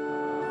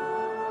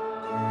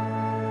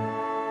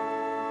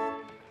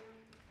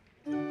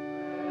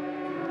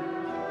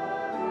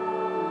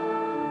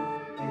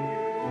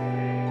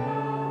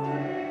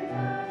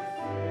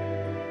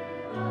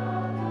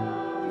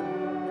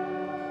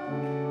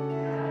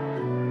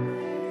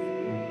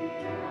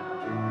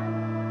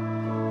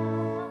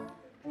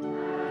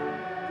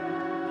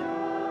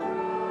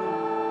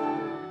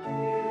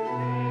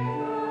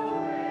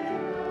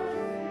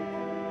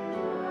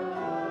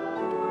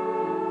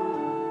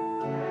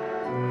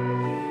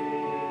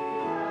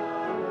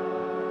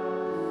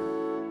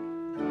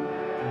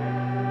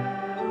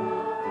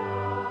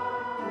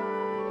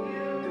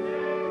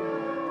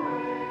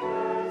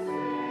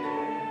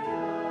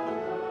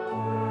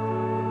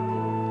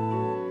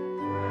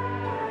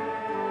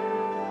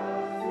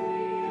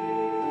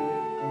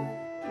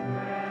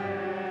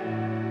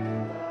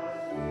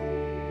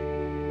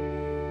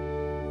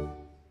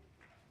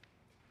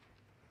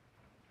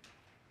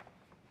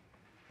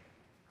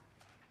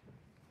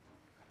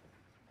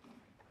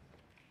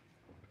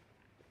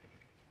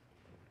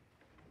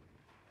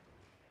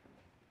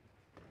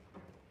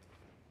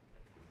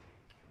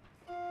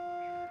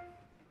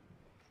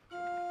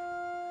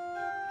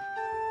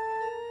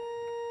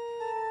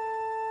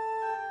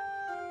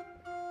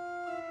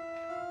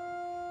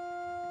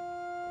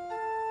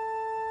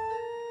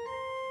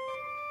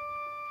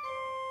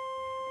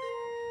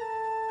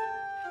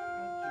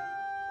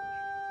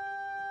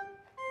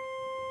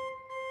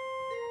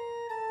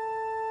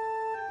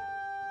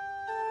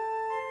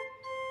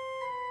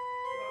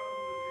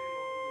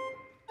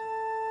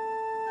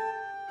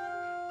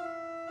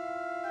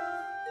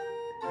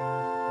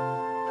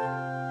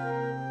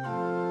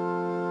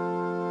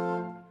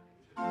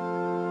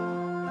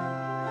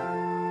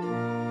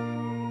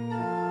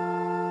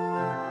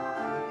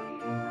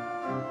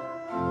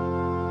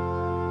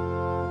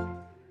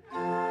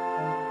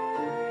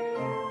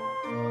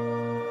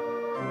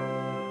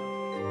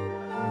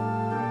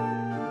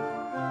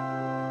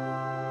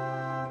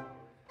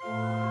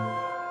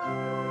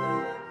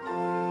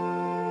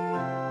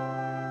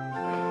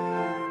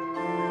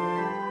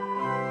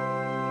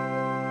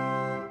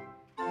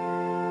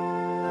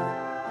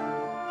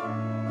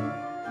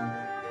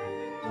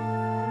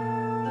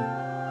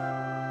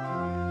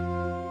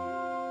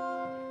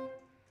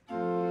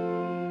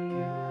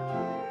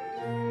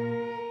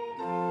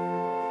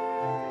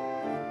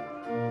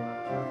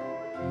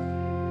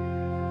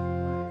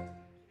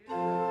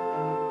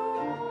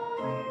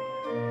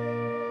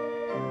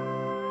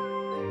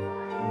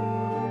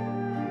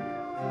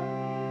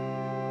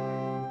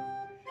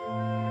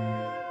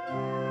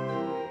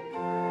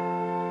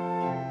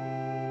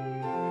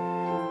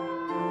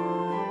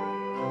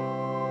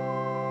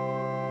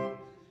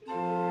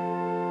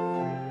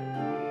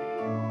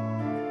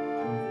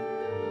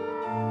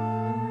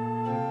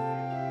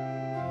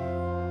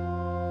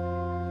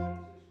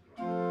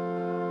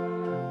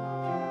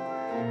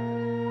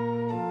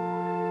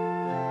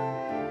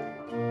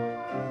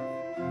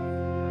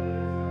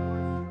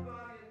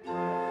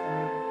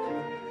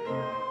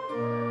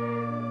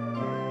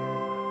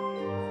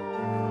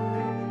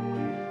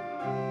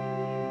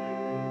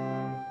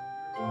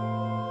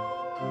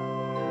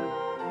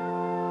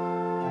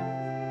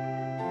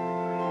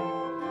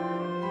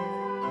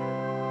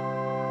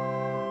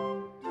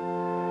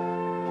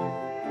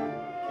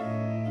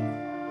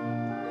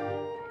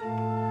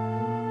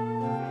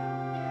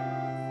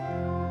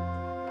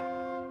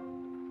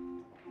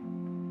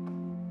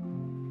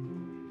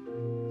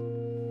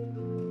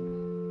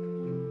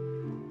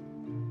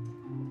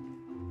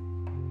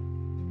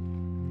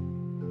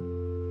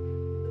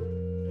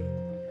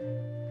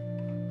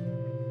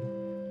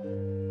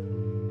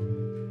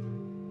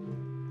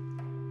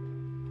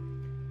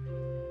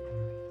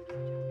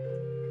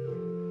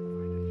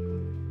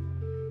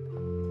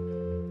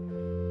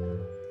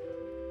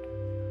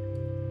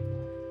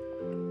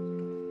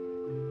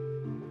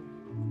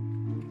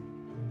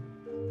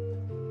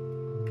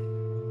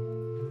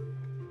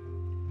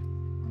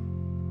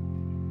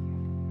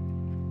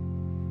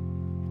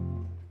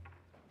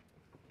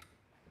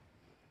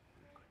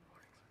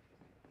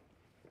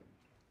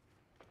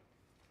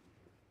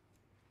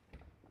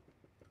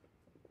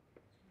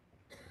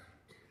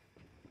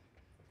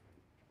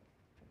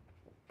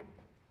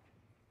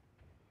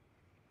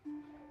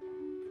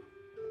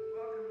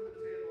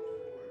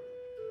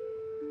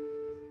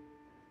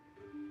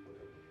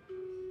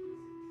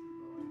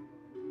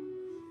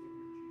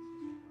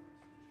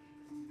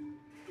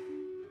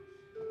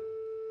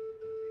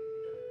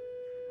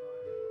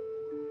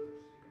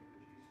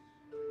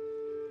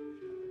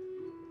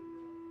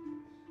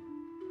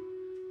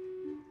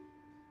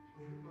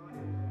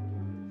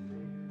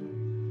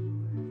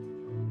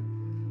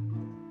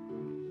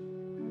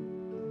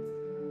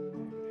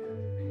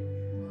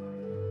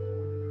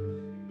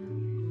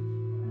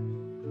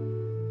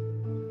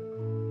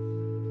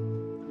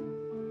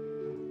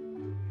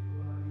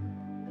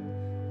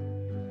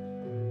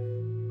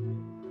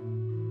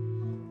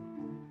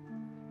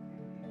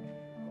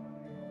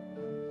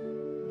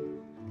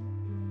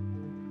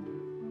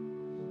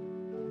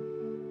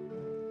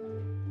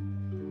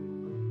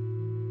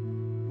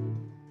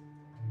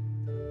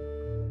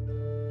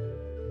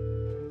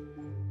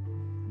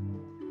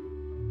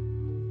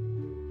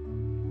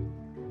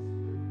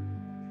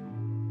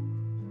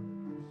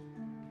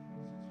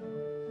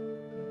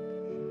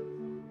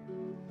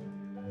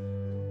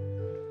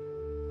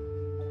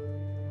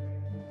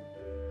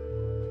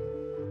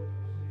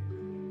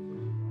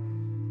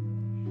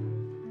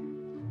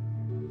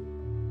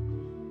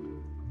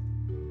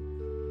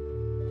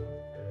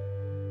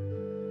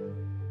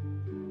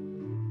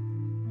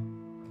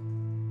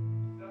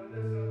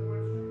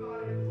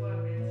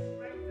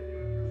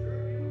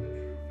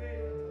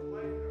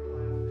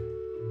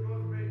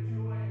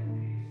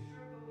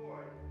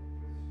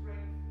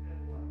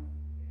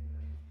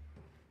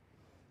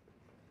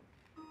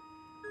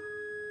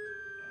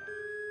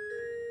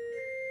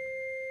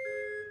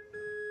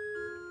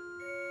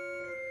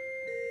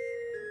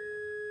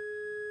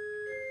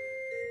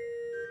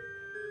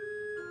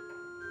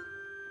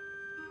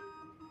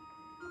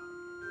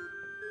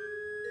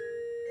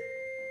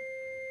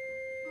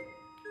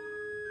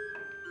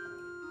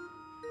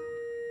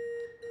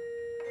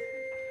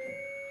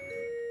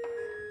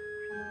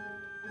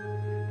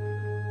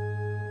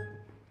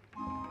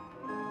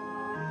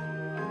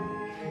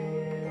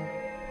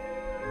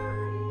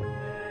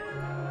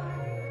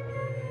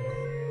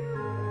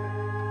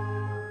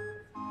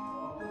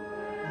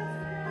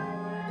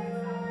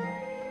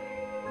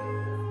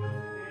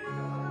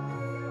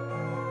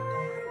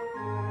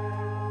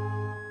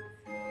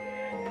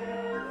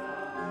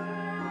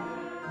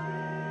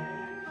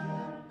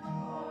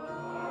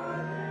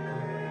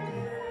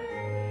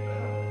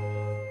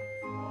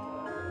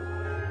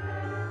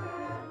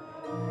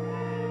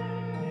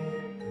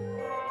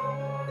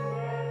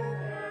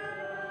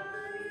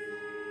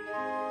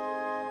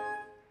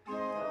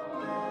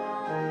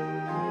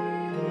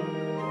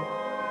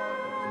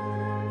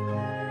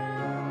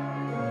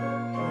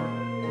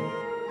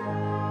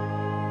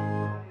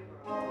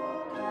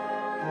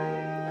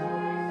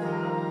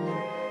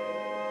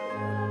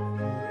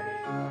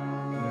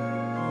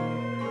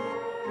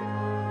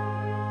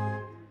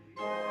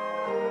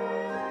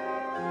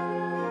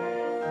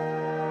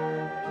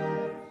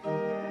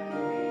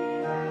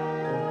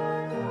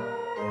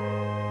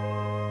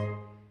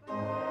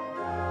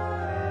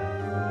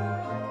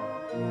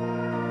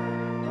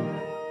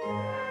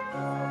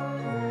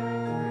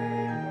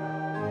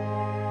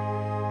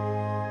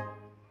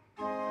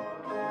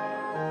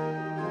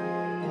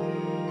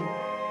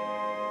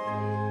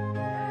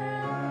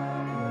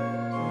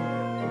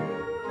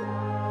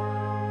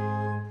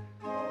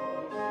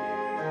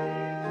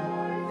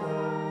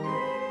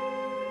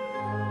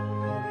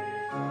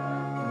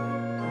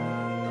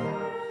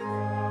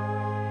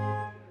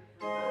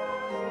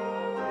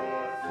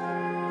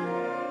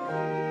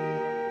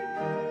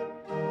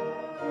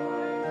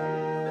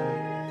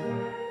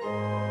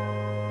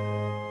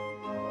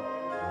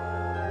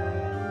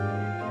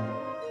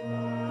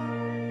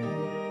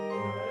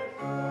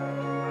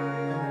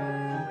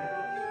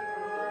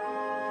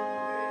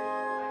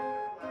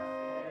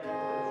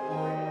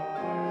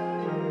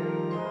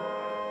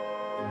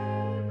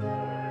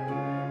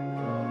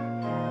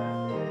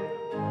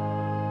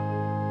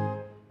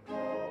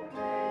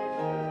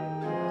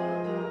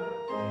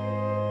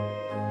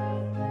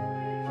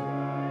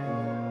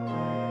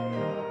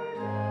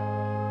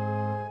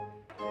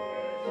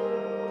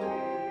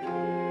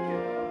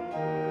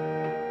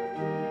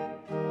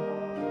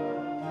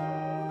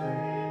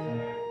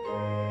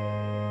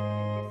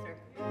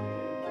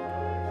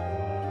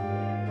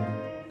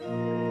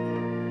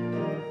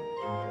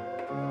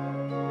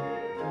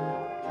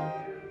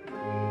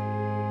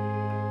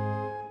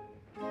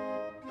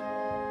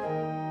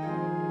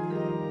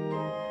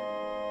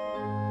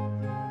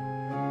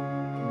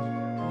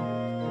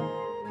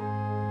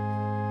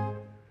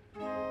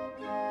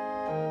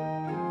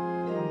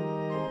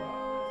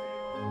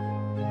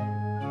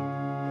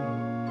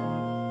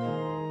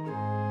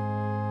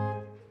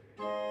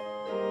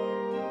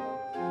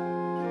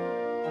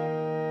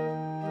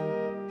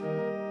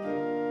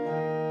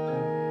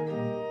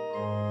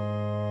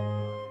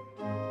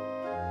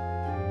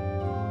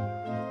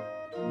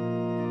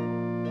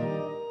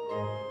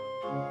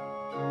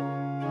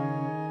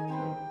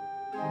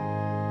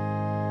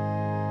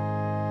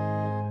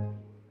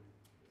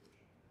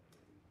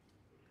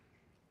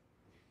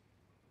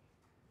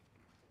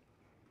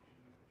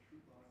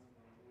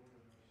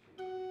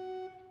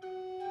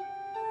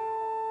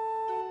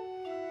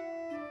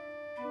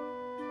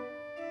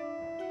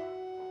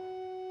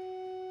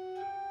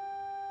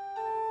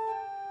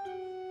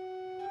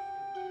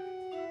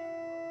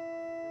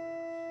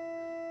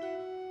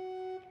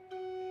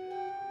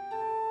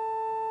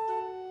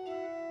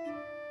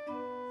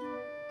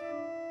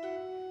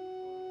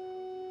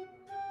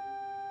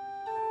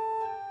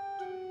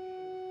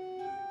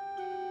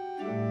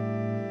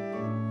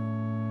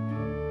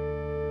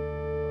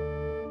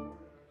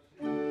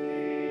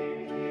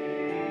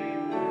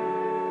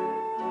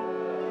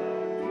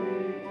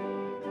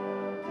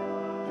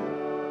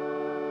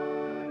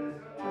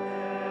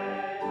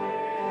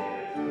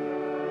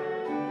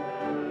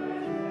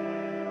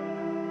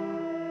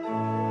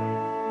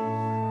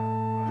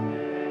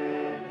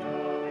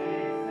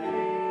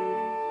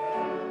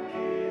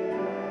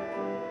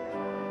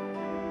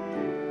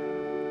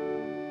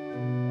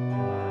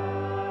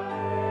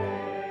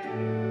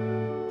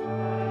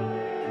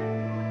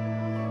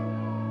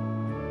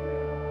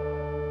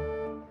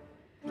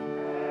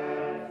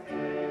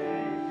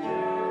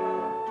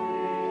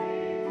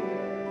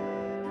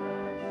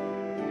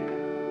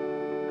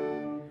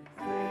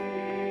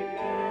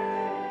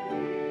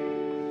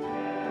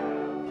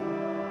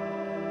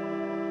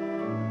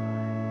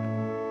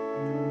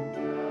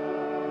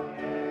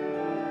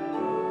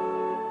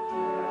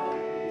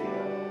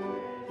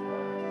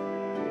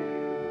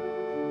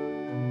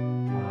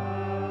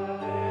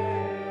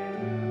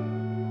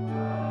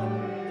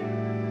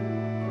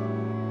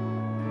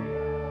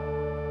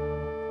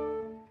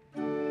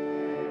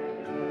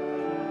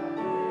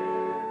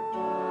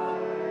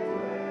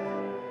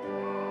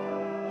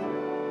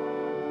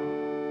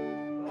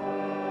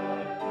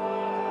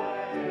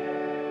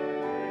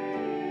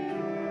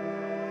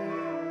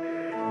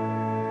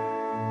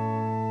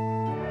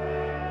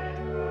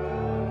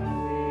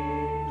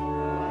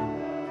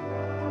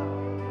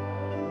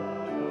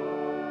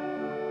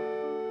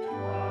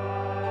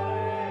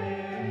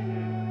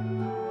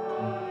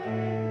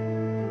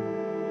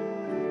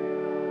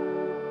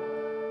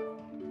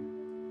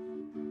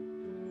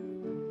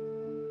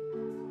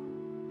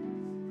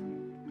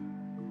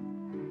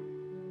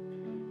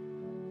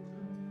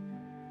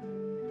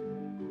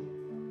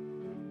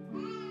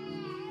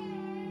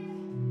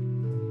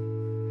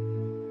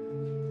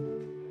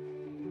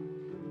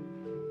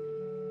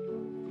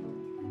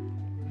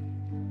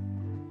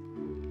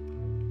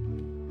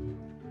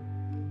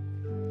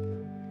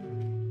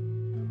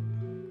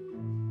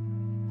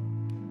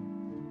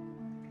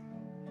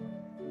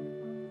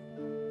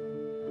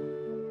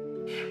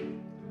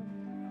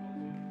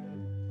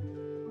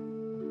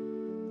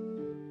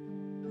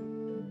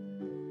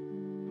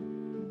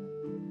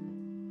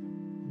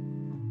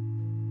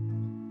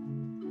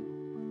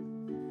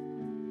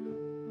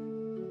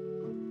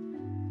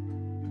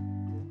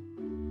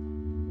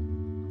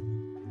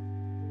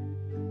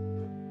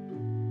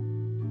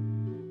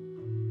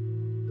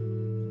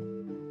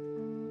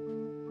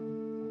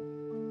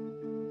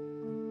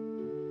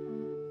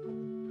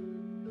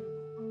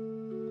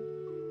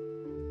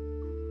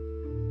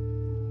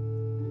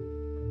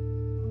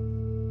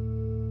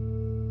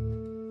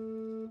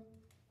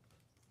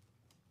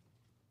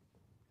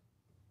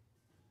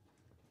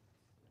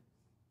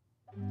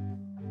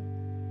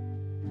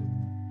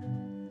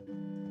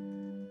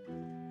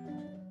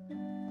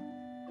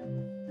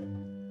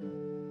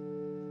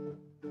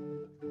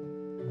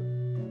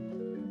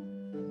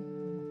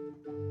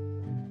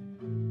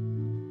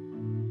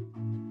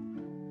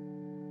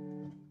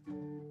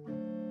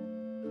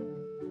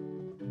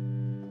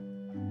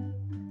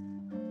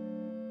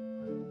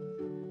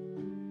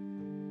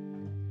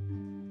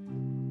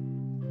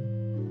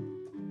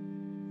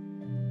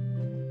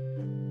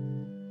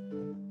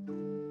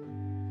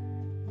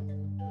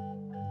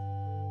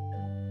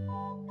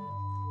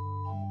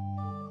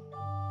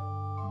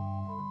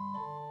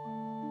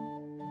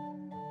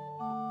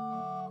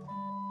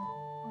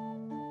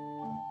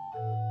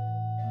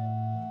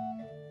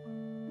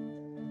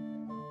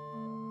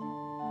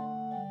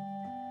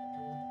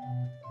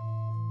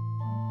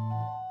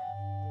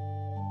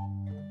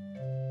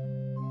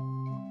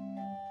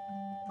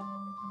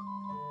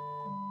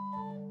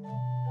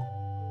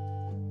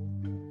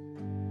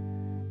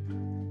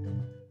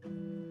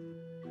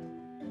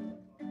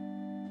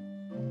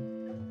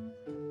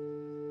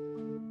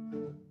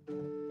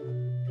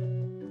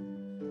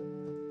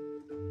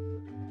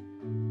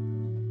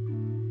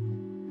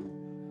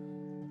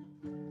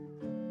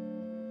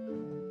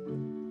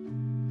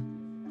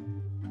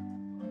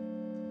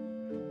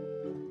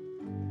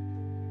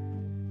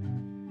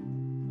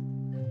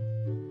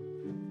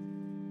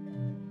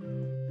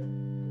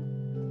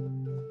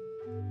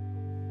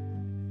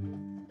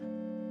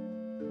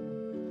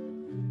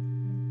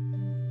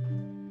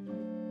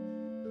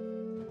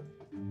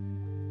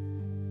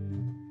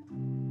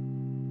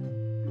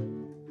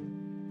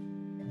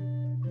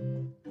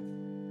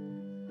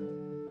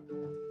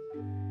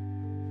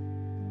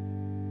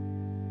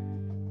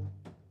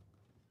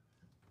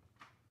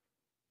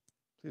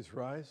 Please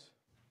rise.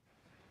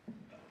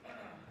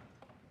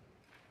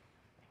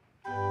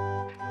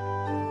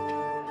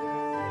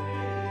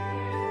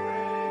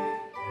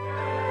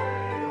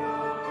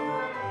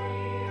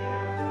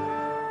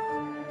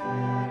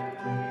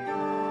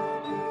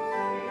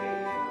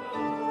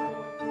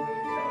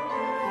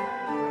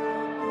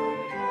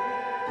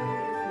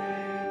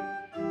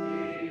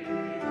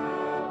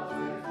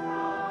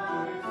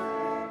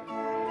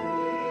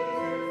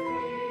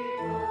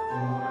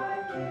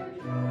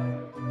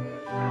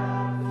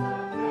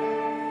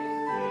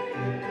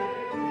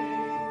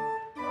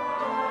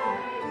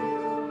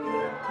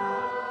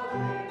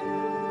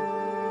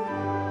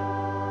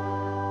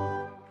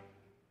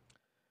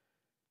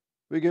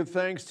 We give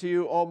thanks to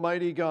you,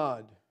 Almighty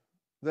God,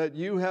 that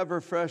you have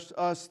refreshed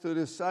us through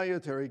this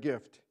salutary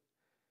gift.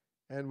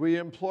 And we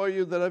implore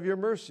you that of your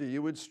mercy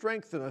you would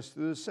strengthen us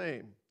through the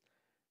same,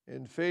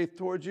 in faith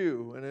towards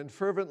you and in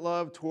fervent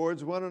love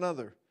towards one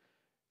another,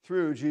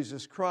 through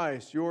Jesus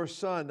Christ, your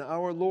Son,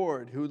 our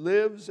Lord, who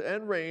lives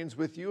and reigns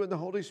with you in the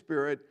Holy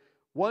Spirit,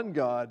 one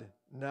God,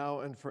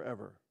 now and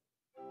forever.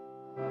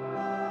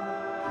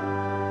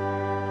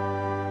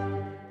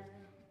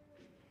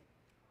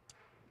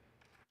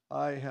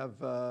 I have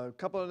a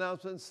couple of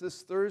announcements.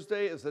 This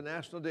Thursday is the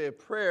National Day of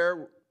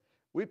Prayer.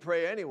 We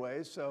pray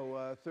anyway,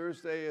 so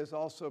Thursday is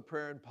also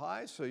prayer and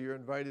pie, so you're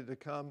invited to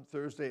come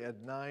Thursday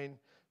at 9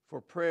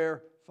 for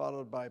prayer,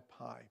 followed by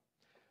pie.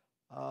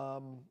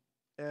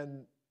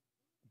 And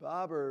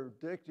Bob or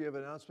Dick, do you have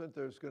an announcement?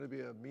 There's going to be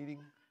a meeting?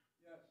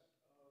 Yes,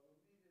 we'll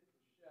meet at the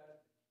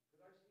shed.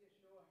 Could I see a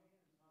show of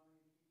hands how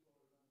many people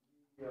are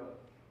going to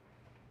be?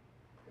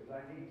 Because I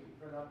need to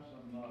print up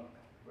some,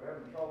 we're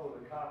having trouble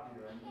with the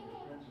copier. I need to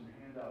print some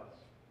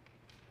handouts.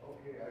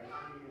 Okay, I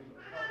see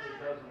a couple of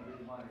dozen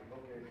with money.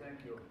 Okay,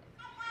 thank you.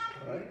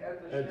 All right.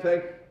 At the And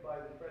shed by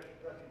the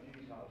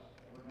refugees house.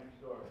 We're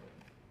next door.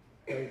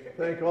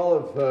 Thank all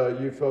of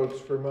you folks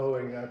for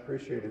mowing. I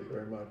appreciate it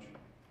very much.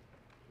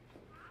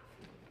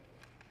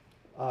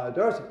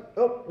 Darcy.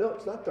 Oh, no,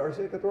 it's not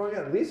Darcy. I got the wrong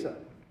hand. Lisa.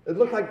 It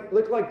looked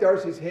like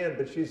Darcy's hand,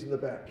 but she's in the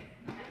back.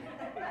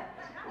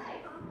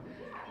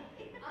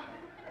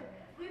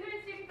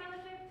 Lutheran Student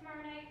Fellowship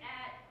tomorrow night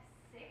at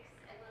 6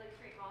 at Lily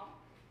Street Hall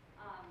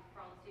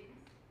for all the students.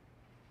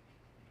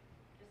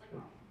 Just like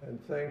normal. And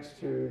thanks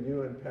to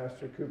you and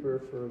Pastor Cooper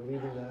for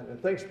leading that.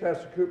 And thanks,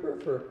 Pastor Cooper,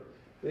 for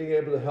being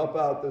able to help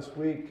out this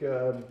week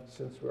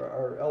since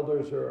our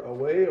elders are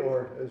away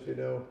or, as you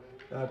know,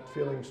 not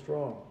feeling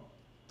strong.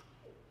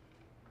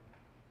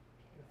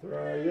 If there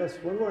are, yes,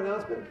 one more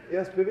announcement.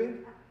 Yes,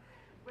 Vivian?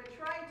 We're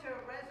trying to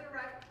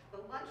resurrect the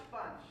lunch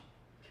bunch.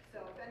 So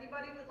if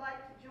anybody would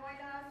like to join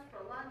us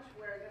for lunch,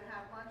 we're going to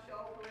have lunch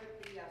over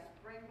at the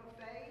Spring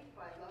Buffet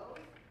by Lowe's.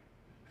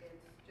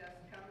 It's just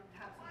come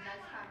have some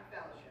nice time of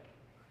fellowship.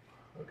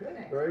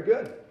 Okay, very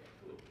good.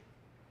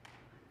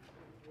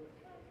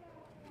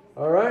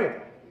 All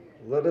right,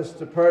 let us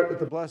depart with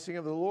the blessing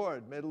of the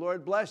Lord. May the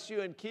Lord bless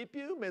you and keep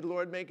you. May the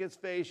Lord make his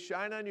face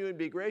shine on you and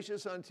be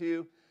gracious unto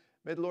you.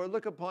 May the Lord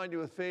look upon you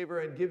with favor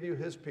and give you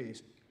his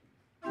peace.